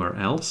anywhere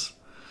else.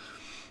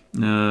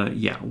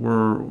 Yeah,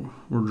 we're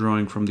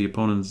drawing from the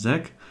opponent's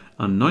deck.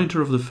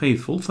 Anointer of the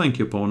Faithful, thank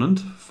you opponent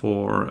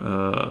for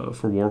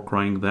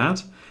Warcrying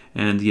that.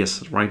 And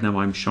yes, right now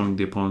I'm showing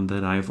the opponent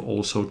that I've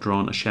also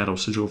drawn a Shadow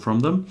Sigil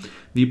from them.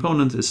 The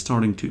opponent is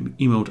starting to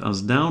emote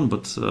us down,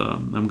 but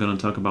I'm going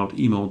to talk about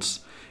emotes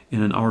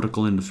in an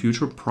article in the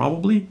future,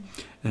 probably.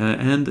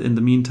 And in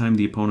the meantime,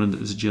 the opponent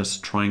is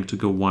just trying to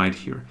go wide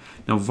here.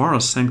 Now,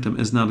 Vara's Sanctum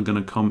is not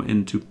going to come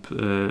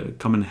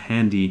in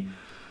handy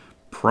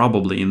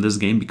probably in this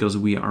game, because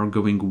we are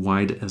going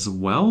wide as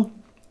well.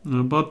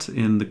 But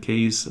in the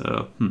case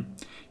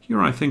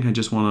here, I think I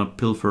just want to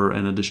pilfer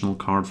an additional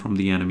card from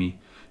the enemy,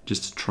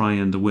 just to try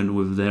and win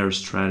with their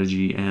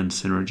strategy and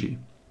synergy.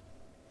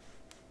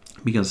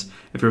 Because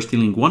if you're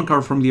stealing one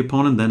card from the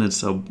opponent, then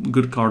it's a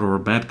good card or a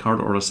bad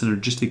card or a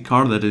synergistic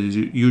card that is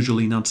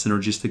usually not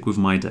synergistic with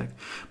my deck.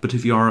 But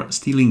if you are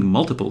stealing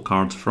multiple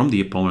cards from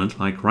the opponent,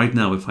 like right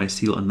now if I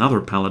steal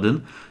another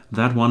Paladin,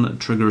 that one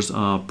triggers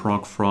a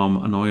proc from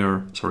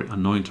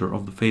Anointer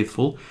of the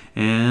Faithful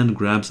and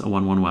grabs a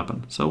 1/1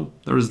 weapon. So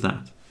there is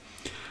that.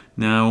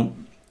 Now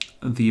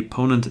the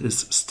opponent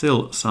is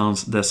still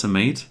Sans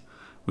Decimate,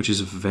 which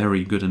is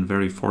very good and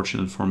very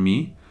fortunate for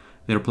me.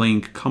 They're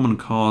playing Common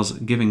Cause,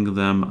 giving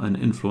them an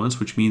influence,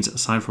 which means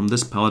aside from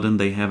this Paladin,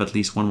 they have at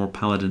least one more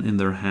Paladin in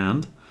their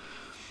hand.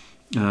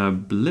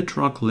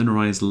 Blitrock,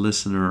 Linerize,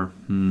 Listener.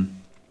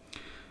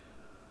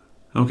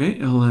 Okay,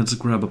 let's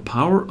grab a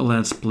power.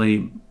 Let's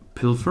play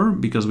Pilfer,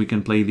 because we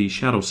can play the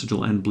Shadow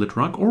Sigil and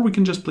Blitrock, or we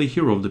can just play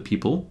Hero of the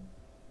People.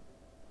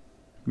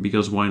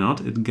 Because why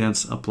not? It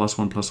gets a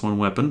 +1/+1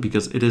 weapon,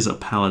 because it is a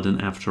Paladin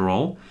after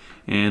all.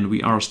 And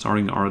we are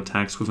starting our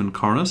attacks with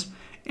Incarnus.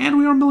 And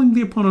we are milling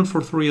the opponent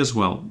for 3 as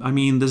well. I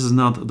mean, this is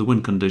not the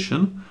win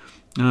condition,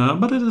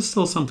 but it is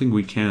still something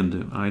we can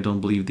do. I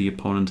don't believe the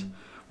opponent...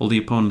 Well, the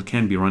opponent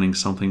can be running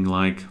something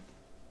like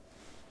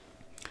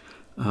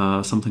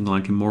something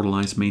like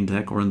Immortalized main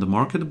deck or in the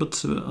market,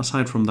 but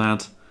aside from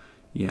that,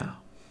 yeah,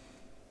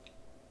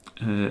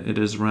 it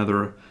is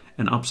rather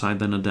an upside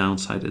than a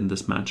downside in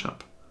this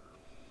matchup.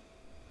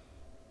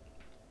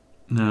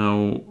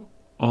 Now,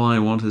 all I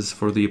want is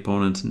for the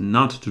opponent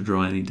not to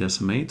draw any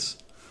decimates.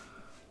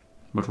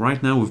 But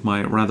right now, with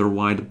my rather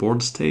wide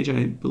board stage,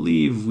 I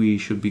believe we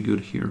should be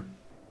good here.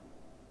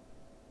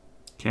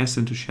 Cast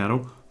into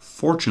Shadow.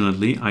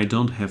 Fortunately, I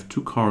don't have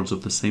two cards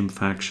of the same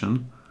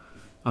faction.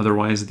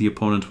 Otherwise, the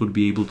opponent would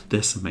be able to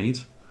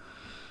decimate.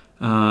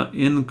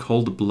 In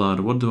Cold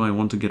Blood, what do I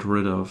want to get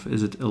rid of?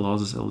 Is it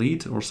Elaz's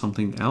Elite or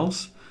something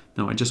else?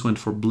 No, I just went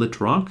for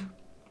Blitrock.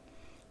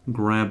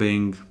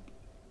 Grabbing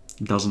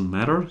doesn't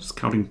matter.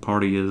 Scouting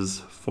Party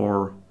is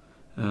for...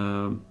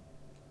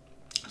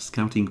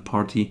 Scouting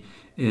Party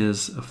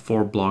is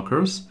 4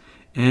 blockers.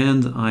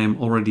 And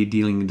I'm already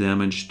dealing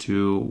damage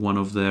to one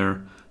of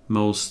their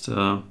most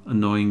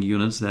annoying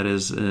units, that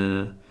is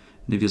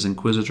Nivea's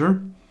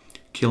Inquisitor.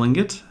 Killing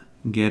it,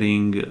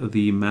 getting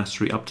the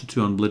mastery up to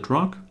 2 on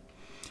Blitrock.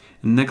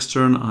 And next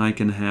turn I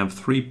can have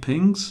 3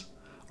 pings,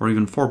 or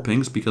even 4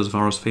 pings, because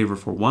Vara's favor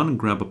for 1,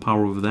 grab a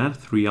power with that,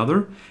 3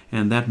 other,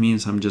 and that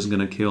means I'm just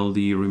gonna kill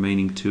the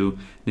remaining 2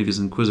 Nivea's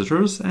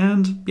Inquisitors,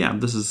 and yeah,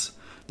 this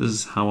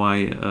is how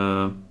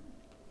I...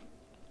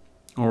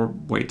 or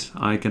wait,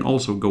 I can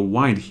also go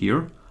wide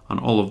here on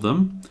all of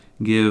them,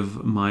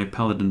 give my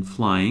Paladin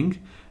flying.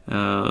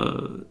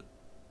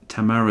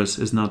 Tamaris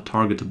is not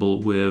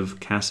targetable with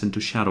Cast into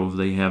Shadow if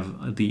they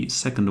have the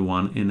second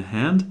one in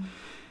hand.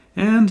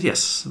 And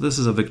yes, this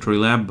is a victory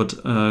lap,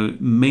 but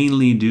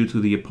mainly due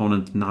to the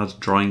opponent not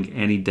drawing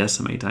any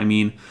decimate. I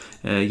mean,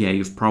 yeah,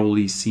 you've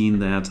probably seen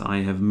that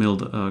I have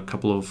milled a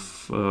couple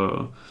of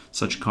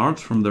such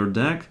cards from their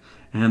deck,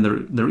 and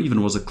there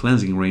even was a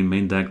Cleansing Rain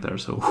main deck there,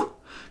 so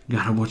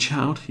gotta watch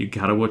out, you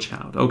gotta watch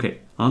out. Okay,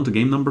 on to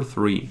game number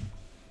 3.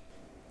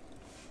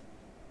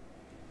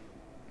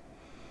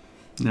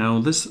 Now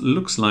this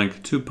looks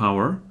like 2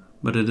 power,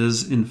 but it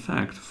is in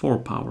fact 4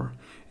 power.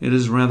 It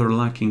is rather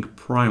lacking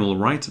primal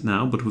right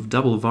now, but with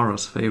double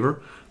Vara's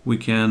favor, we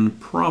can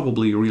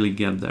probably really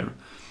get there.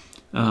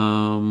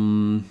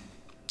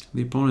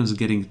 The opponent is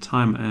getting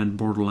Time and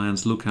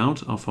Borderlands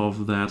Lookout off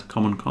of that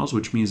common cause,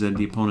 which means that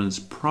the opponent is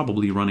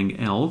probably running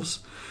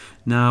Elves.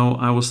 Now,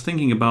 I was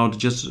thinking about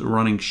just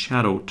running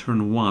Shadow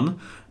turn 1,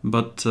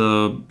 but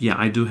yeah,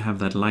 I do have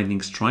that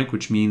Lightning Strike,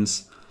 which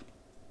means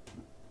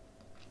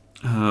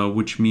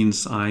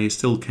I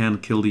still can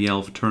kill the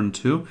Elf turn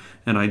 2,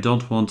 and I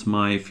don't want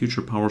my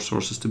future power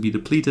sources to be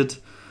depleted.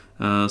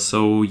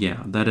 So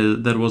yeah,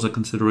 that was a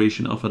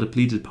consideration of a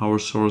depleted power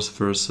source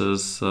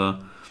versus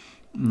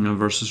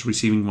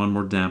receiving 1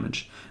 more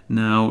damage.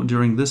 Now,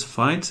 during this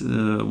fight,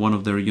 one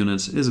of their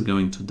units is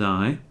going to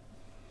die,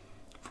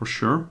 for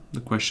sure.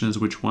 The question is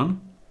which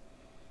one?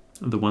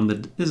 The one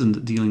that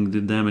isn't dealing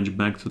the damage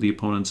back to the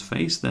opponent's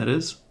face, that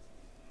is.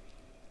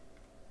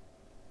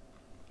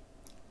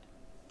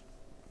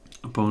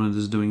 Opponent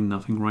is doing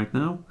nothing right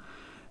now,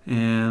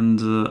 and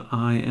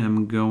I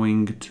am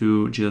going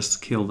to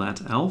just kill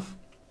that elf,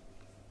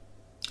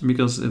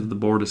 because if the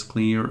board is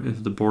clear,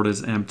 if the board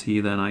is empty,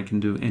 then I can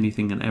do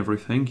anything and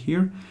everything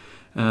here.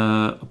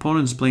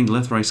 Opponent is playing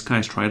Lethrai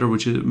Sky Strider,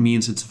 which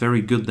means it's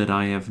very good that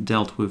I have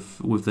dealt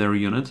with their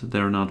unit.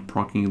 They're not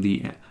proccing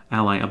the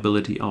ally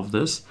ability of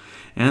this,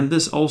 and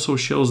this also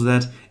shows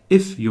that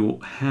if you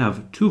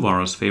have 2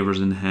 Vara's favors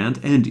in hand,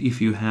 and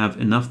if you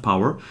have enough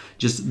power,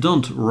 just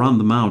don't run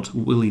them out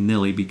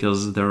willy-nilly,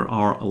 because there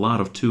are a lot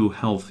of 2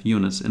 health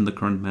units in the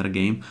current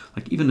metagame.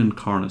 Like even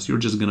Incarnus, you're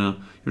just gonna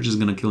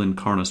kill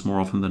Incarnus more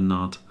often than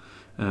not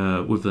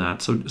with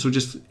that. So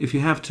just if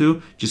you have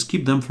to, just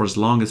keep them for as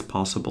long as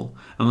possible.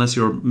 Unless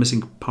you're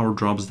missing power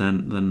drops,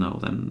 then no,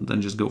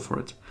 then just go for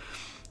it.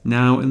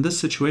 Now, in this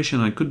situation,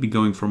 I could be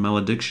going for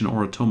Malediction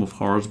or a Tome of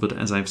Horrors, but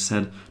as I've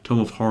said,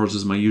 Tome of Horrors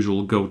is my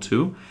usual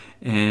go-to,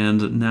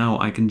 and now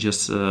I can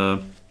just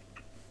play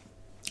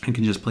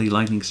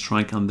Lightning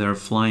Strike on their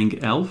Flying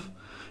Elf,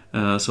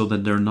 so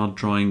that they're not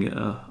drawing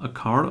a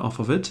card off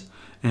of it.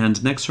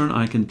 And next turn,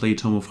 I can play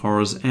Tome of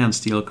Horrors and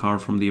steal a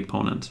card from the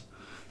opponent.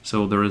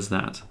 So there is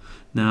that.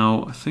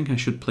 Now, I think I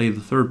should play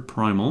the 3rd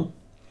Primal,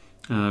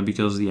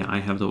 because yeah, I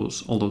have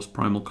all those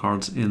Primal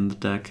cards in the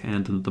deck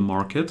and in the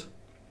market.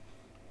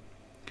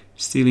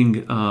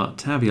 Stealing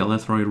Tavia,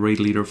 Lethroid Raid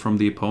Leader from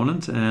the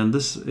opponent, and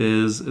this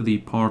is the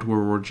part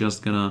where we're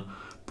just gonna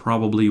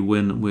probably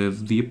win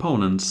with the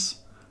opponent's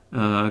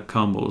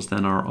combos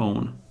than our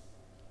own.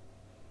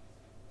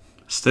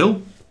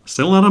 Still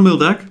not a mill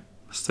deck.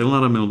 Still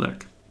not a mill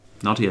deck.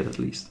 Not yet, at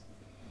least.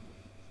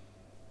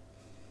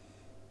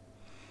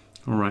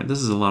 Alright, this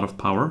is a lot of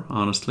power,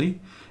 honestly.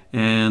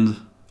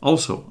 And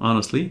also,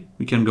 honestly,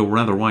 we can go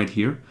rather wide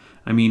here.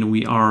 I mean,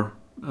 we are...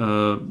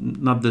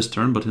 not this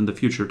turn, but in the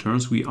future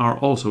turns, we are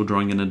also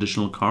drawing an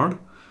additional card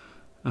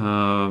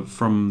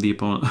from the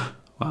opponent.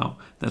 Wow,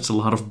 that's a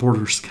lot of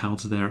border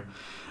scouts there.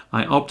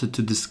 I opted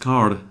to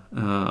discard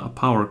a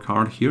power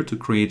card here to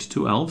create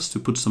 2 elves to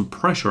put some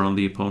pressure on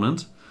the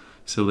opponent,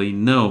 so they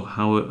know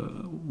how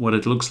what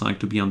it looks like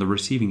to be on the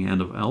receiving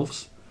end of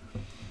elves.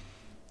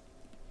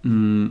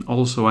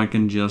 Also, I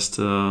can just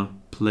use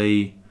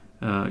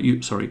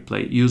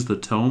the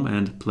tome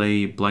and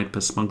play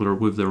Blightpath Smuggler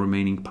with the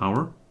remaining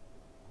power.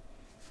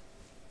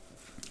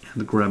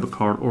 And grab a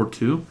card or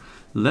two.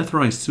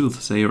 Letherized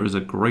Soothsayer is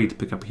a great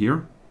pickup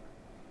here.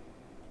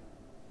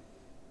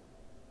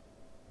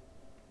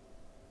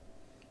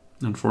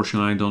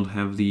 Unfortunately, I don't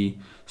have the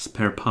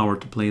spare power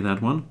to play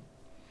that one.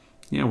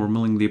 Yeah, we're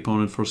milling the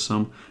opponent for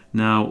some.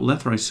 Now,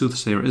 Letherized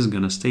Soothsayer is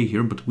going to stay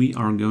here, but we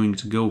are going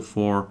to go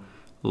for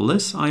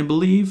Liss, I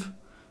believe.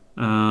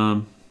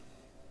 I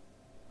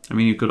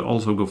mean, you could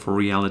also go for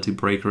Reality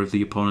Breaker if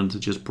the opponent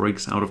just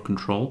breaks out of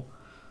control.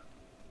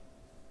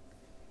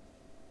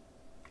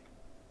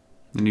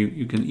 And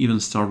you can even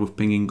start with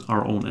pinging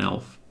our own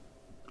elf.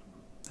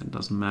 That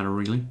doesn't matter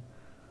really.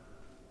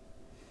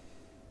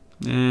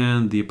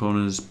 And the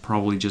opponent is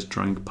probably just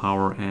drank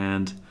power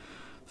and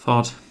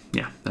thought,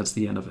 yeah, that's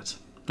the end of it.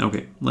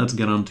 Okay, let's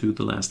get on to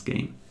the last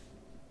game.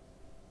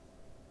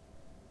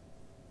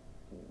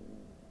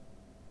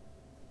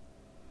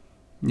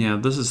 Yeah,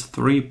 this is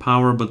 3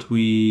 power, but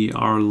we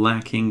are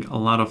lacking a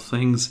lot of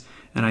things,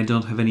 and I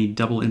don't have any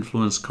double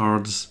influence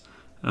cards,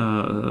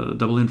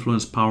 double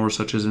influence power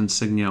such as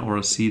Insignia or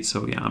a Seed,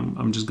 so yeah,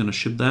 I'm just gonna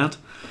ship that.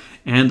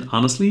 And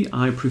honestly,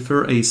 I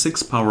prefer a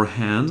 6 power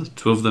hand,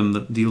 2 of them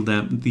that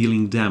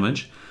dealing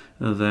damage,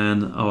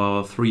 than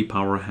a 3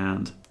 power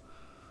hand.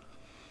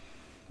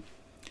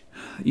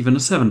 Even a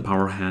 7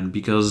 power hand,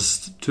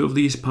 because 2 of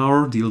these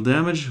power deal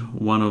damage,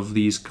 1 of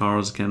these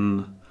cards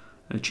can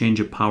change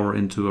a power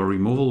into a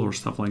removal or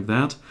stuff like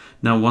that.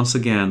 Now, once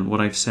again,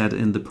 what I've said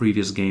in the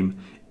previous game,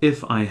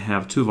 if I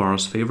have 2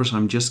 Vara's favors,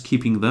 I'm just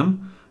keeping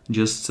them,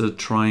 just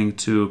trying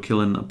to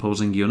kill an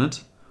opposing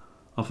unit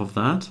off of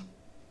that.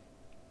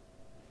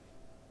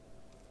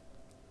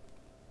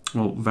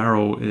 Well,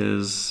 Varo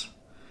is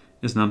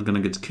not gonna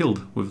get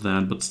killed with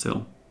that, but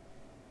still.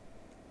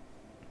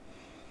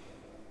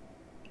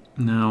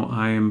 Now,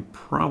 I am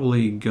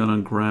probably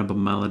gonna grab a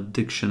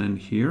Malediction in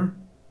here.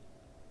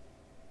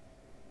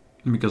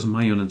 Because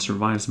my unit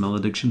survives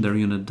Malediction, their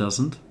unit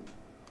doesn't.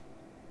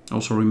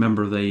 Also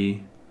remember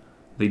they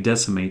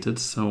decimated,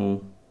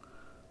 so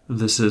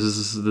this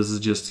is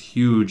just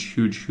huge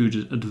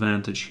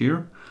advantage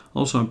here.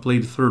 Also, I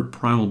played 3rd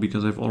Primal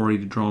because I've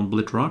already drawn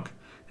Blitrock,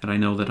 and I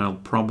know that I'll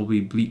probably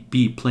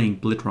be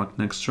playing Blitrock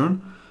next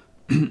turn,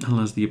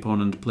 unless the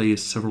opponent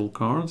plays several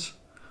cards,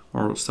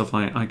 or stuff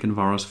like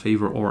Vara's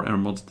Favor or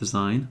Ermod's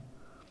Design.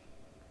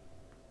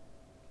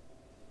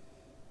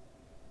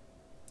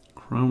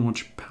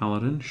 Crownwatch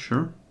Paladin,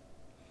 sure.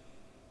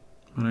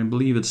 But I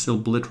believe it's still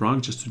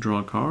Blitrock just to draw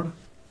a card.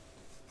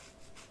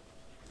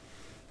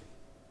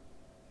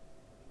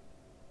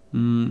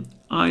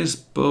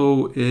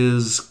 Icebow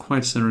is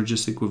quite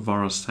synergistic with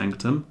Vara's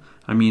Sanctum.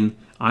 I mean,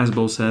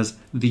 Icebow says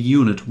the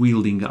unit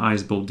wielding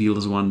Icebow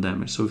deals 1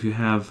 damage. So if you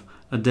have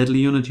a deadly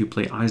unit, you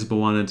play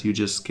Icebow on it, you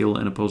just kill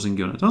an opposing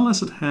unit.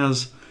 Unless it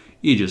has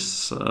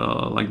Aegis,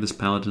 like this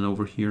Paladin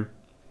over here.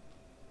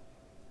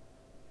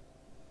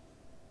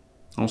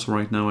 Also,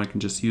 right now I can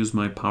just use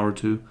my power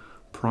to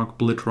proc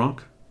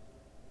Blitrock.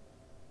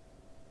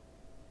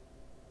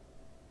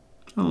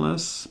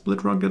 Unless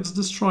Blitrock gets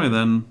destroyed,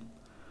 then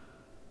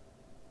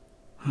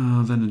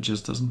it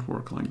just doesn't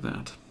work like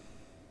that.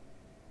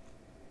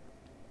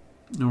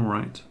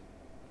 Alright.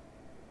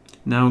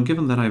 Now,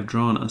 given that I've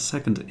drawn a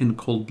 2nd in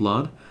Cold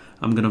Blood,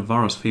 I'm gonna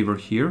Vara's Favor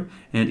here,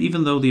 and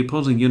even though the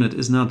opposing unit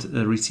is not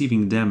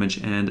receiving damage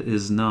and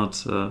is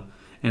not,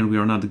 and we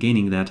are not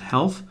gaining that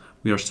health,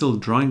 we are still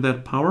drawing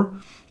that power,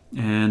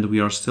 and we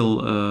are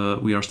still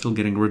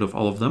getting rid of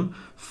all of them.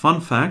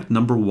 Fun fact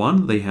number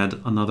 1, they had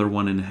another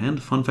one in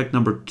hand. Fun fact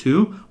number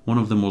 2, one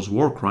of them was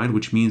Warcry,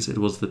 which means it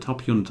was the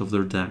top unit of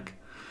their deck.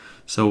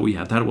 So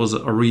yeah, that was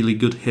a really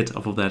good hit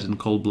off of that in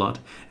Cold Blood.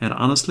 And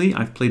honestly,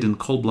 I've played in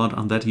Cold Blood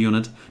on that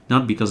unit,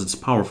 not because it's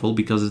powerful,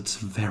 because it's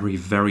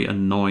very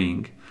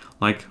annoying.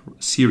 Like,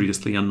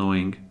 seriously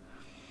annoying.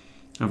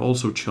 I've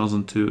also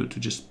chosen to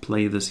just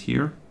play this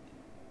here.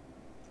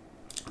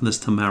 This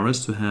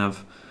Tamaris to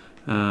have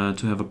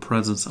a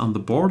presence on the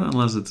board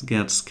unless it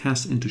gets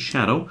cast into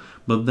shadow,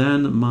 but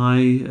then my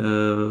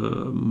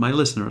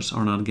listeners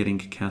are not getting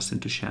cast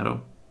into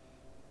shadow.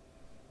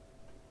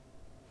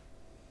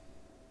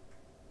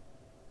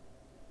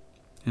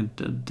 And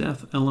the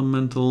Death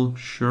Elemental,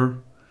 sure,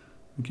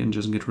 we can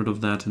just get rid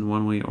of that in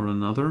one way or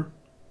another.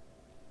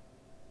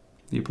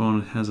 The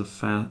opponent has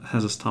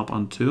a stop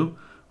on 2,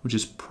 which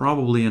is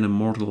probably an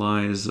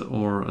Immortalize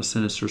or a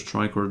Sinister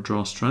Strike or a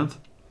Draw Strength.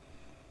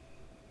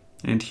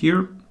 And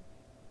here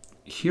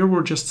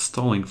we're just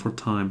stalling for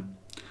time.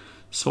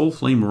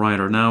 Soulflame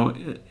Rider. Now,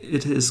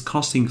 it is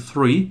costing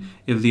 3.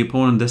 If the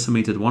opponent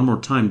decimated 1 more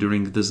time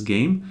during this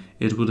game,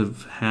 it would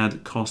have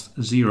had cost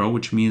 0,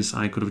 which means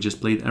I could have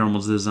just played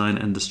Ermod's Design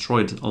and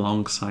destroyed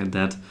alongside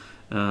that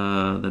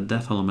the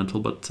Death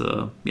Elemental, but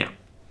yeah.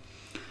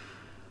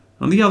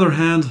 On the other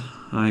hand,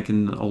 I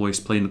can always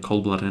play in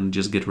Cold Blood and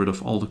just get rid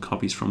of all the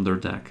copies from their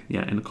deck.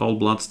 Yeah, in Cold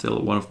Blood,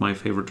 still one of my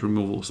favorite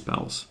removal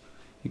spells.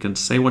 You can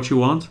say what you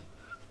want.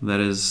 That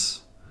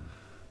is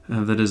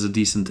a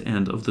decent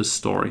end of the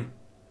story.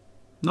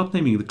 Not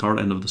naming the card,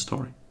 end of the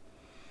story.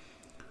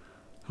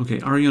 Okay,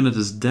 our unit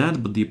is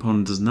dead, but the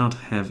opponent does not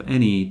have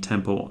any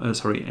tempo,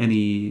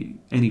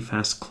 any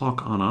fast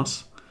clock on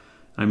us.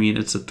 I mean,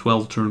 it's a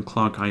 12-turn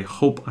clock. I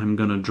hope I'm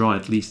gonna draw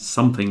at least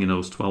something in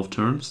those 12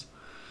 turns.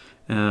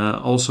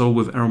 Also,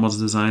 with Aramot's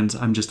Designs,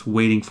 I'm just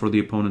waiting for the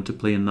opponent to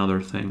play another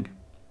thing.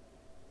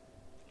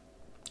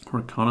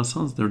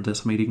 Reconnaissance, they're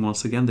decimating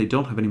once again. They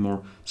don't have any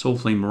more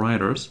Soulflame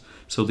Riders,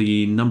 so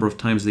the number of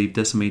times they've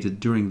decimated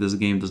during this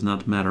game does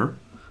not matter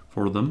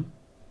for them.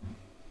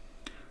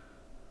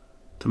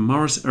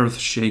 Tamara's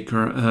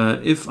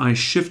Earthshaker, if I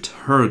shift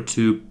her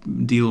to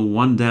deal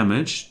 1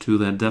 damage to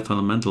that Death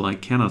Elemental, I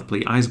cannot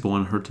play Icebow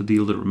on her to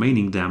deal the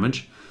remaining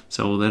damage,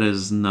 so that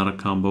is not a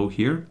combo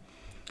here.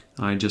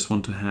 I just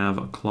want to have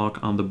a clock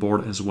on the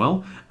board as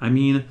well. I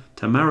mean,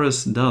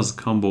 Tamara's does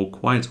combo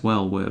quite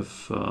well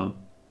with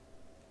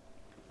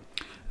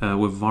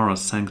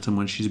Vara's Sanctum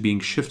when she's being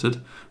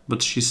shifted,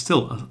 but she's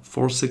still a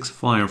 4/6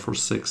 flyer for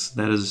 6.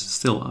 That is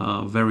still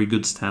a very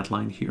good stat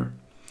line here.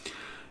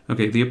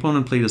 Okay, the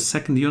opponent played a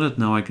second unit.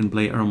 Now I can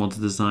play Aramot's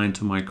Design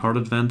to my card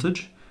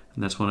advantage,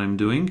 and that's what I'm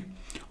doing.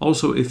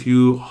 Also, if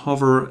you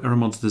hover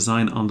Aramot's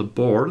Design on the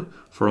board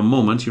for a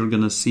moment, you're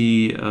going to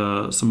see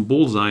some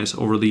bullseyes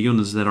over the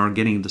units that are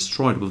getting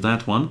destroyed with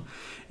that one,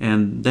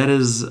 and that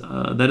is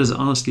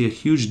honestly a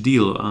huge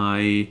deal.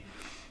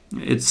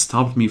 It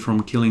stopped me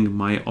from killing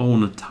my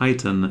own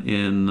Titan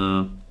in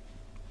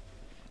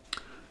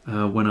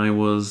when I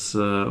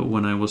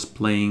was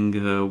playing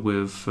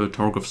with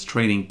Torgov's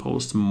Trading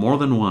Post more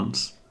than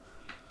once.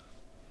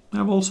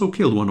 I've also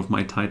killed one of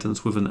my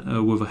Titans with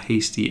a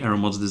hasty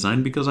Aramot's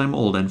Design because I'm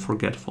old and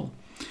forgetful.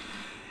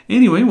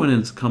 Anyway, when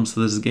it comes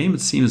to this game,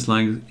 it seems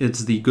like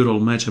it's the good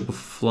old matchup of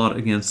Flood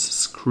against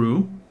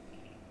Screw.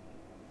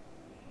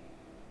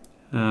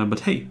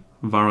 But hey,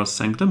 Vara's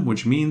Sanctum,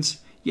 which means,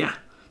 yeah,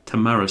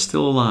 Tamara's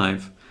still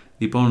alive.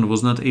 The opponent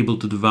was not able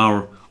to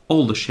devour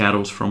all the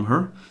shadows from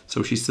her,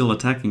 so she's still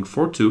attacking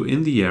for 2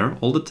 in the air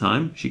all the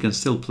time. She can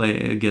still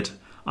get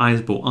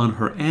Icebow on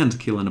her and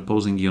kill an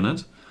opposing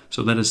unit,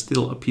 so that is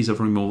still a piece of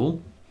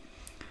removal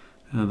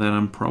that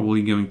I'm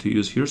probably going to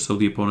use here, so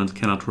the opponent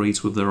cannot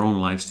race with their own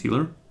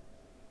Lifestealer.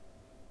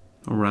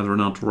 Or rather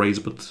not race,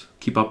 but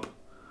keep up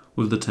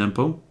with the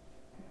tempo.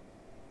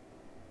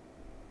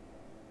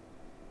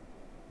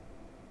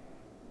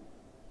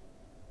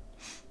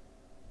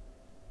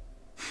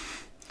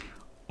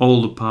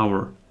 All the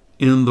power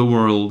in the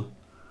world.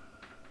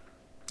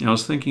 I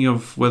was thinking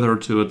of whether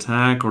to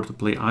attack or to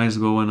play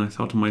Icebow, and I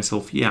thought to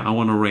myself, yeah, I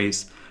want to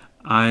race.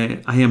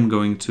 I am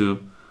going to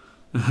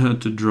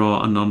to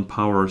draw a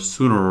non-power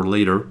sooner or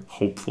later,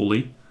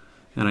 hopefully.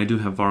 And I do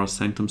have Vara's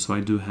Sanctum, so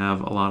I do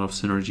have a lot of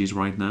synergies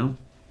right now.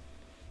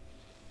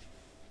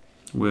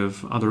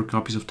 With other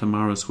copies of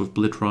Tamara's, with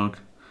Blitrock.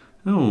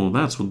 Oh,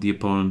 that's what the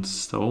opponent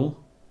stole.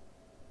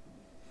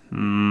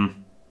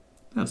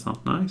 That's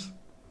not nice.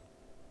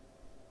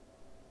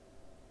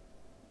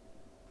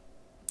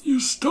 You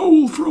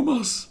stole from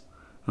us!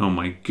 Oh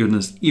my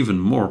goodness, even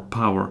more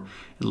power.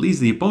 At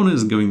least the opponent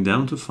is going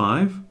down to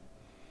 5.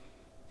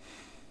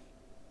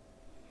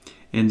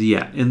 And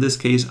yeah, in this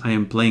case I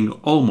am playing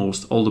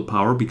almost all the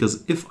power,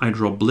 because if I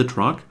draw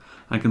Blitrock,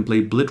 I can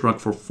play Blitrock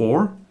for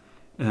 4.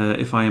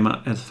 If I am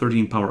at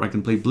 13 power, I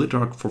can play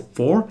Blitrock for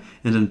 4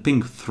 and then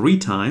ping 3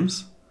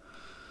 times.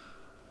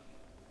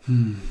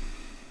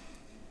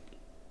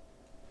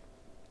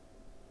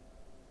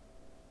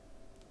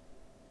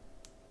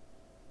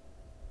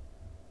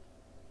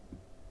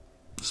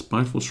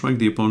 Spiteful Strike,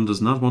 the opponent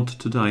does not want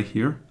to die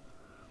here.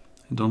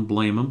 I don't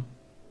blame him.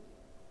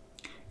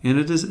 And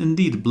it is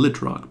indeed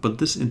Blitrock, but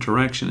this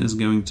interaction is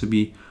going to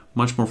be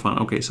much more fun.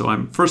 Okay,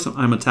 so first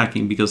I'm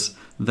attacking, because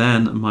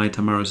then my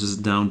Tamara's is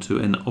down to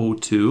an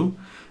 0-2.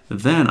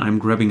 Then I'm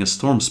grabbing a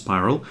Storm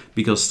Spiral,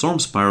 because Storm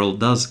Spiral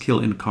does kill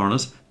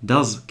Incarnus,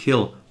 does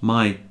kill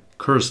my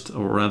cursed,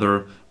 or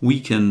rather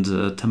weakened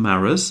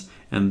Tamara's,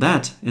 and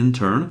that in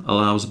turn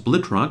allows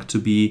Blitrock to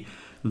be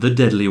the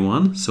deadly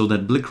one, so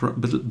that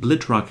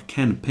Blitrock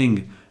can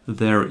ping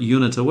their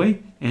unit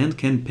away and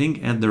can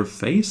ping at their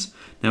face.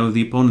 Now if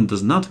the opponent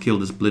does not kill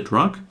this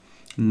Blitrock,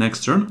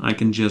 next turn I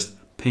can just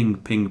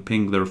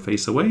ping their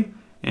face away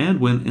and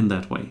win in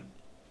that way.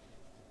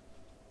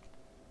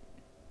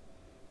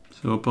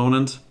 So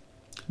opponent,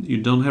 you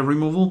don't have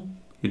removal?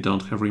 You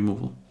don't have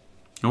removal.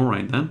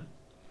 Alright then.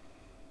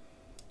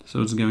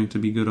 So it's going to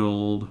be good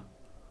old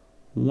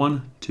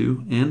 1,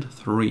 2, and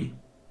 3.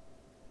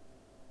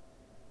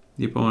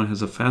 The opponent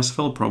has a Fast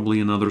Fell,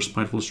 probably another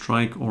Spiteful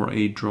Strike or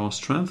a Draw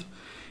Strength.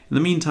 In the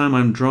meantime,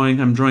 I'm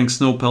drawing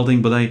Snow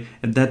Pelting, but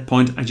at that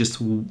point I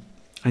just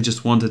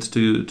wanted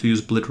to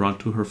use Blitrock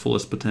to her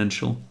fullest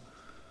potential,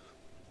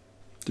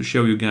 to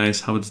show you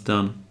guys how it's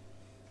done.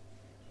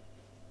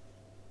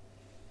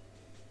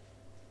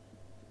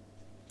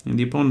 And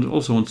the opponent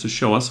also wants to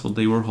show us what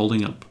they were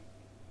holding up.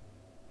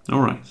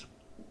 Alright,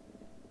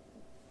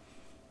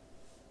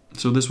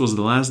 So this was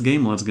the last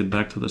game. Let's get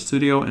back to the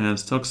studio and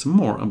talk some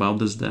more about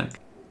this deck.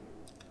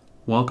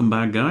 Welcome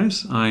back,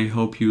 guys. I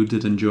hope you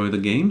did enjoy the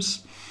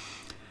games.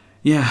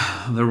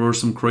 Yeah, there were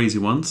some crazy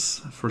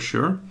ones, for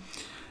sure.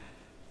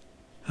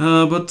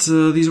 But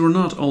these were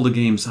not all the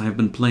games I've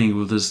been playing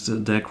with this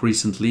deck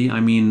recently. I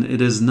mean,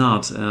 it is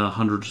not a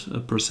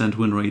 100%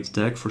 win rate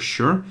deck, for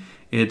sure.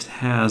 It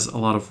has a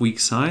lot of weak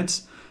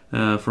sides.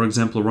 For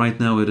example, right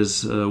now it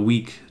is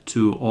weak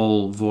to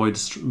all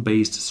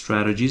void-based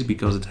strategies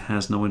because it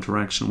has no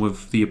interaction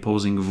with the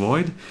opposing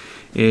void.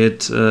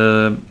 It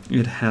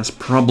has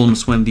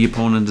problems when the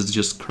opponent is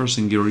just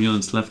cursing your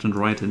units left and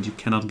right and you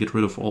cannot get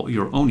rid of all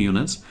your own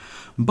units.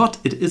 But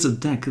it is a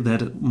deck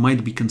that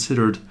might be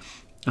considered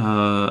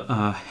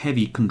a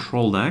heavy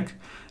control deck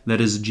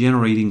that is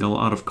generating a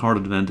lot of card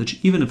advantage,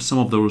 even if some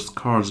of those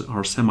cards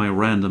are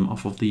semi-random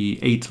off of the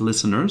 8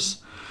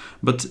 listeners.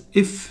 But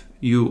if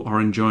you are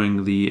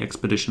enjoying the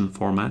expedition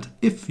format,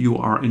 if you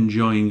are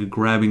enjoying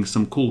grabbing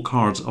some cool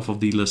cards off of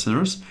the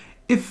listeners,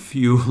 if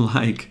you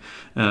like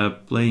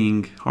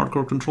playing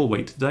hardcore control,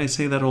 wait, did I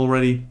say that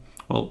already?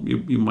 Well,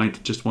 you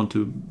might just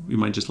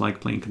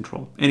like playing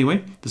control.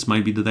 Anyway, this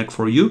might be the deck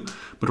for you,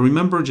 but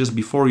remember, just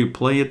before you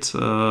play it,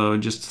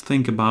 just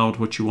think about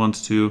what you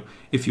want to,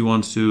 if you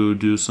want to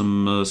do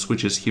some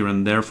switches here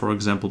and there, for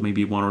example,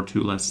 maybe 1 or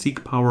 2 less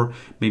seek power,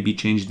 maybe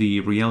change the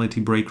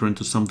reality breaker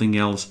into something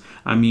else.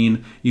 I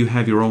mean, you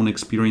have your own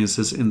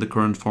experiences in the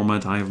current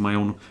format. I have my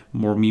own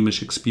more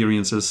memeish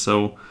experiences,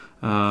 so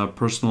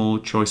personal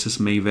choices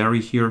may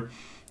vary here,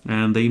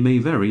 and they may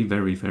vary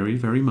very, very,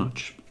 very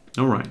much.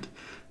 All right.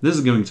 This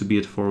is going to be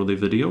it for the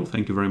video.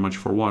 Thank you very much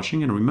for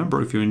watching, and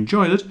remember, if you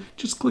enjoyed it,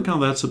 just click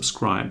on that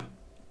subscribe.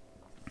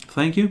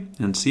 Thank you,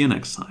 and see you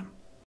next time.